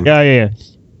first name. Yeah.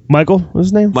 Michael, what's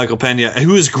his name? Michael Pena,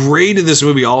 who is great in this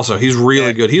movie. Also, he's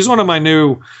really good. He's one of my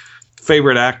new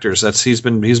favorite actors. He's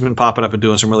been popping up and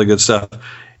doing some really good stuff,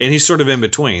 and he's sort of in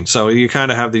between. So you kind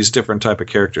of have these different type of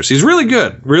characters. He's really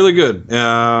good, really good.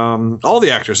 All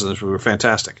the actors in this movie were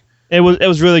fantastic. It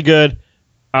was really good.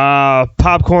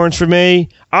 Popcorns for me.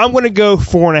 I'm going to go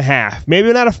 4.5.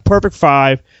 Maybe not a perfect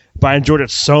 5, but I enjoyed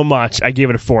it so much. I gave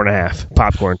it a 4.5.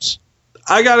 Popcorns.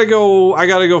 I gotta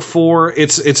go 4.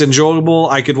 It's enjoyable.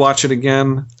 I could watch it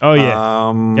again. Oh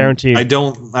yeah, guaranteed. I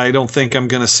don't think I'm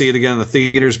gonna see it again in the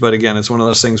theaters, but again, it's one of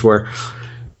those things where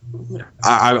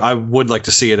I would like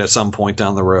to see it at some point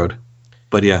down the road.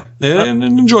 But yeah, and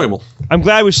enjoyable. I'm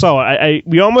glad we saw it.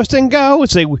 We almost didn't go.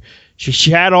 It's like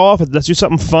she had off. Let's do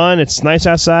something fun. It's nice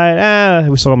outside.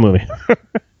 We saw a movie.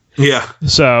 Yeah.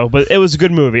 So, but it was a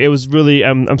good movie. It was really.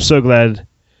 I'm so glad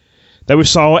that we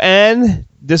saw it. And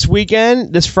this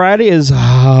weekend, this Friday, is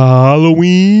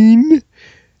Halloween.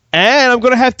 And I'm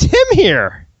going to have Tim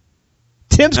here.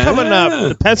 Tim's coming up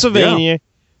to Pennsylvania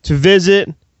to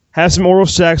visit, have some oral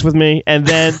sex with me, and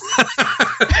then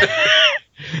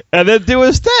and then do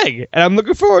his thing. And I'm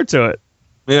looking forward to it.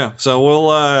 Yeah. So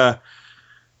we'll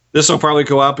this will probably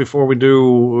go out before we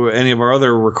do any of our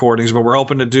other recordings, but we're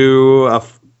hoping to do a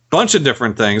bunch of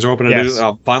different things. We're hoping to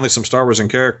do finally some Star Wars in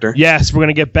character. Yes, we're going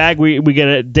to get back. We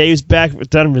get Dave's back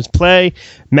done from his play.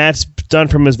 Matt's done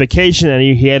from his vacation, and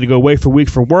he had to go away for a week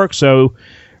for work. So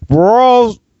we're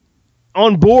all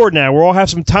on board now. We all have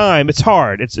some time. It's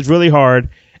hard. It's really hard.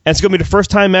 And it's going to be the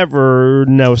first time ever.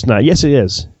 No, it's not. Yes, it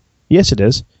is. Yes, it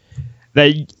is.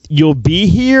 That you'll be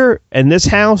here in this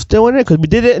house doing it, because we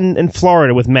did it in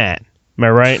Florida with Matt. Am I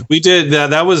right? We did.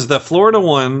 That was the Florida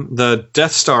one. The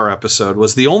Death Star episode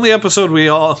was the only episode we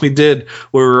did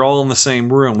where we were all in the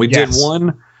same room. We did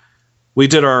one. We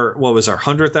did our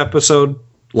 100th episode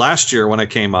last year when it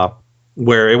came up,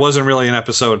 where it wasn't really an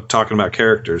episode talking about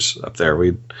characters up there.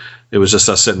 It was just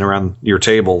us sitting around your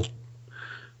table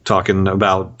talking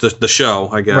about the show.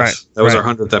 I guess that was our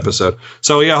 100th episode.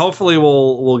 So yeah, hopefully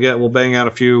we'll bang out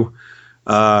a few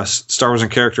Star Wars and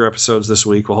character episodes this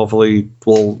week.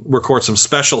 We'll record some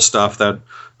special stuff that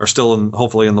are still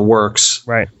hopefully in the works.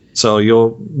 Right.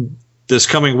 So this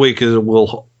coming week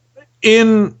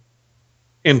in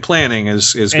planning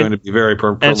is going to be very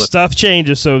prolific. And stuff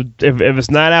changes, so if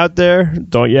it's not out there,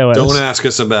 don't yell at us. Don't ask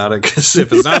us about it, because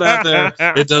if it's not out there,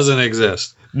 it doesn't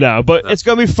exist. No, but it's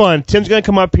going to be fun. Tim's going to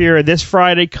come up here. This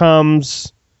Friday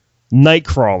comes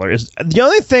Nightcrawler. Is the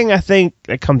only thing I think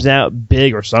that comes out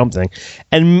big or something.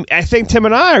 And I think Tim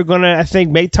and I are going to,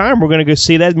 make time. We're going to go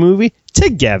see that movie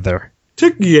together.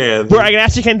 Where I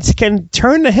actually can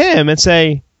turn to him and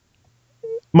say,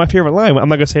 my favorite line. I'm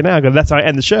not going to say now, because that's how I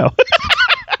end the show.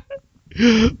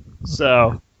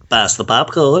 So pass the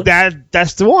popcorn.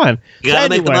 That's the one. You got to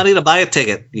make the money to buy a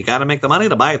ticket. You got to make the money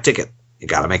to buy a ticket. You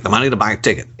got to make the money to buy a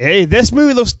ticket. Hey, this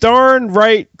movie looks darn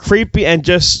right creepy and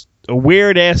just a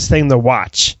weird ass thing to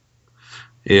watch.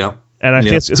 Yeah. And I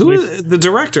think it's who is the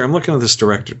director? I'm looking at this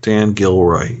director, Dan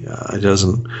Gilroy.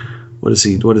 What is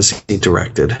he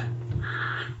directed?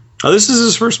 Oh, this is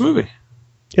his first movie.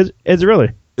 Is it really?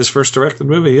 His first directed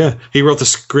movie, yeah. He wrote the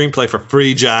screenplay for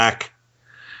Free Jack.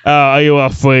 Oh, are you a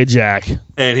Free Jack?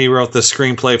 And he wrote the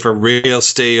screenplay for Real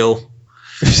Steel.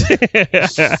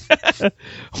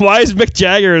 Why is Mick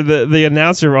Jagger the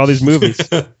announcer of all these movies?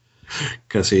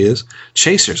 Because he is.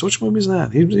 Chasers. Which movie is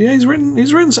that? He's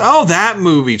written. Oh, that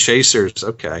movie, Chasers.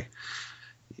 Okay.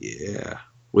 Yeah,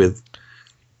 with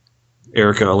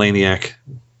Erica Eleniak,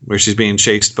 where she's being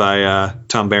chased by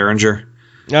Tom Berenger.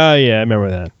 Oh yeah, I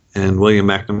remember that. And William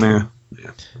McNamara.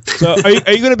 Yeah. So, are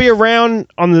you going to be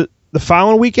around on the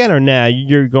following weekend, or now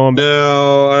you're going?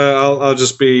 No, I'll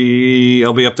just be.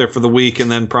 I'll be up there for the week,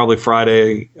 and then probably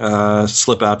Friday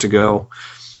slip out to go.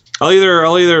 I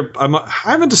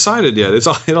haven't decided yet.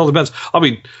 It all depends. I'll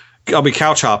be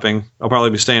couch hopping. I'll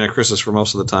probably be staying at Chris's for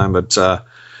most of the time, but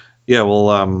yeah,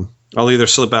 we'll I'll either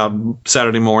slip out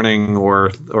Saturday morning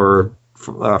or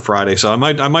Friday. So I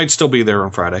might still be there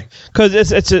on Friday.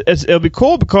 Because it'll be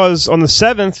cool because on the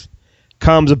 7th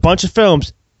comes a bunch of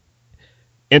films: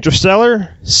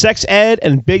 Interstellar, Sex Ed,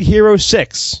 and Big Hero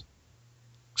 6.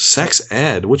 Sex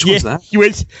Ed? Which one's that?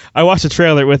 I watched the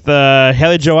trailer with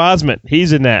Haley Joel Osment.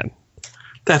 He's in that.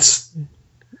 That's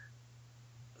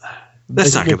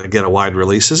not going to get a wide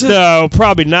release, is it? No,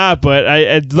 probably not, but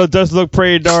it does look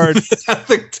pretty darn...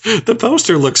 The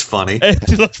poster looks funny.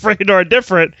 It looks pretty darn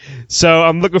different, so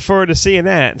I'm looking forward to seeing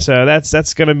that. So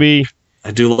that's going to be...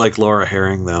 I do like Laura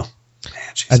Herring, though.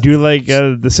 Man, I do like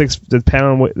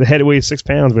the head weighs 6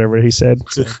 pounds, whatever he said.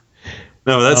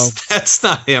 No, that's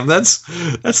not him. That's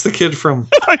the kid from...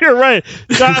 Oh, you're right.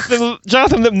 Jonathan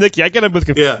Lipnicki. I get them both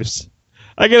confused. Yeah.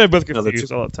 I get them both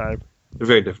confused all the time. They're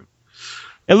very different.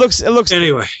 It looks.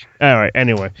 Anyway. All right.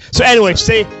 Anyway. So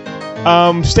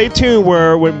stay tuned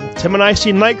when Tim and I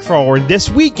see Nightcrawler this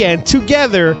weekend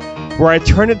together, where I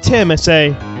turn to Tim and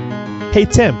say, "Hey,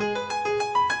 Tim,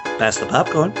 pass the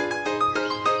popcorn."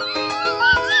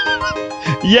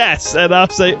 Yes, and I'll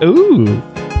say, "Ooh,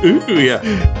 yeah,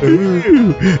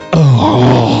 ooh,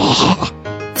 oh."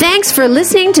 Thanks for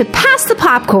listening to Pass the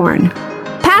Popcorn.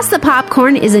 Pass the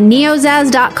Popcorn is a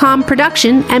NEOZAZ.com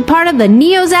production and part of the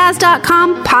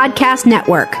NEOZAZ.com podcast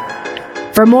network.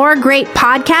 For more great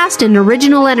podcast and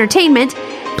original entertainment,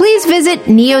 please visit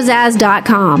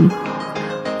NEOZAZ.com.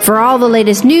 For all the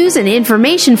latest news and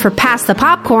information for Pass the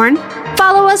Popcorn,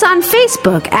 follow us on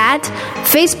Facebook at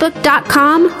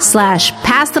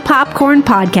facebook.com/Pass the Popcorn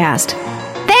Podcast.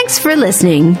 Thanks for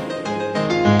listening.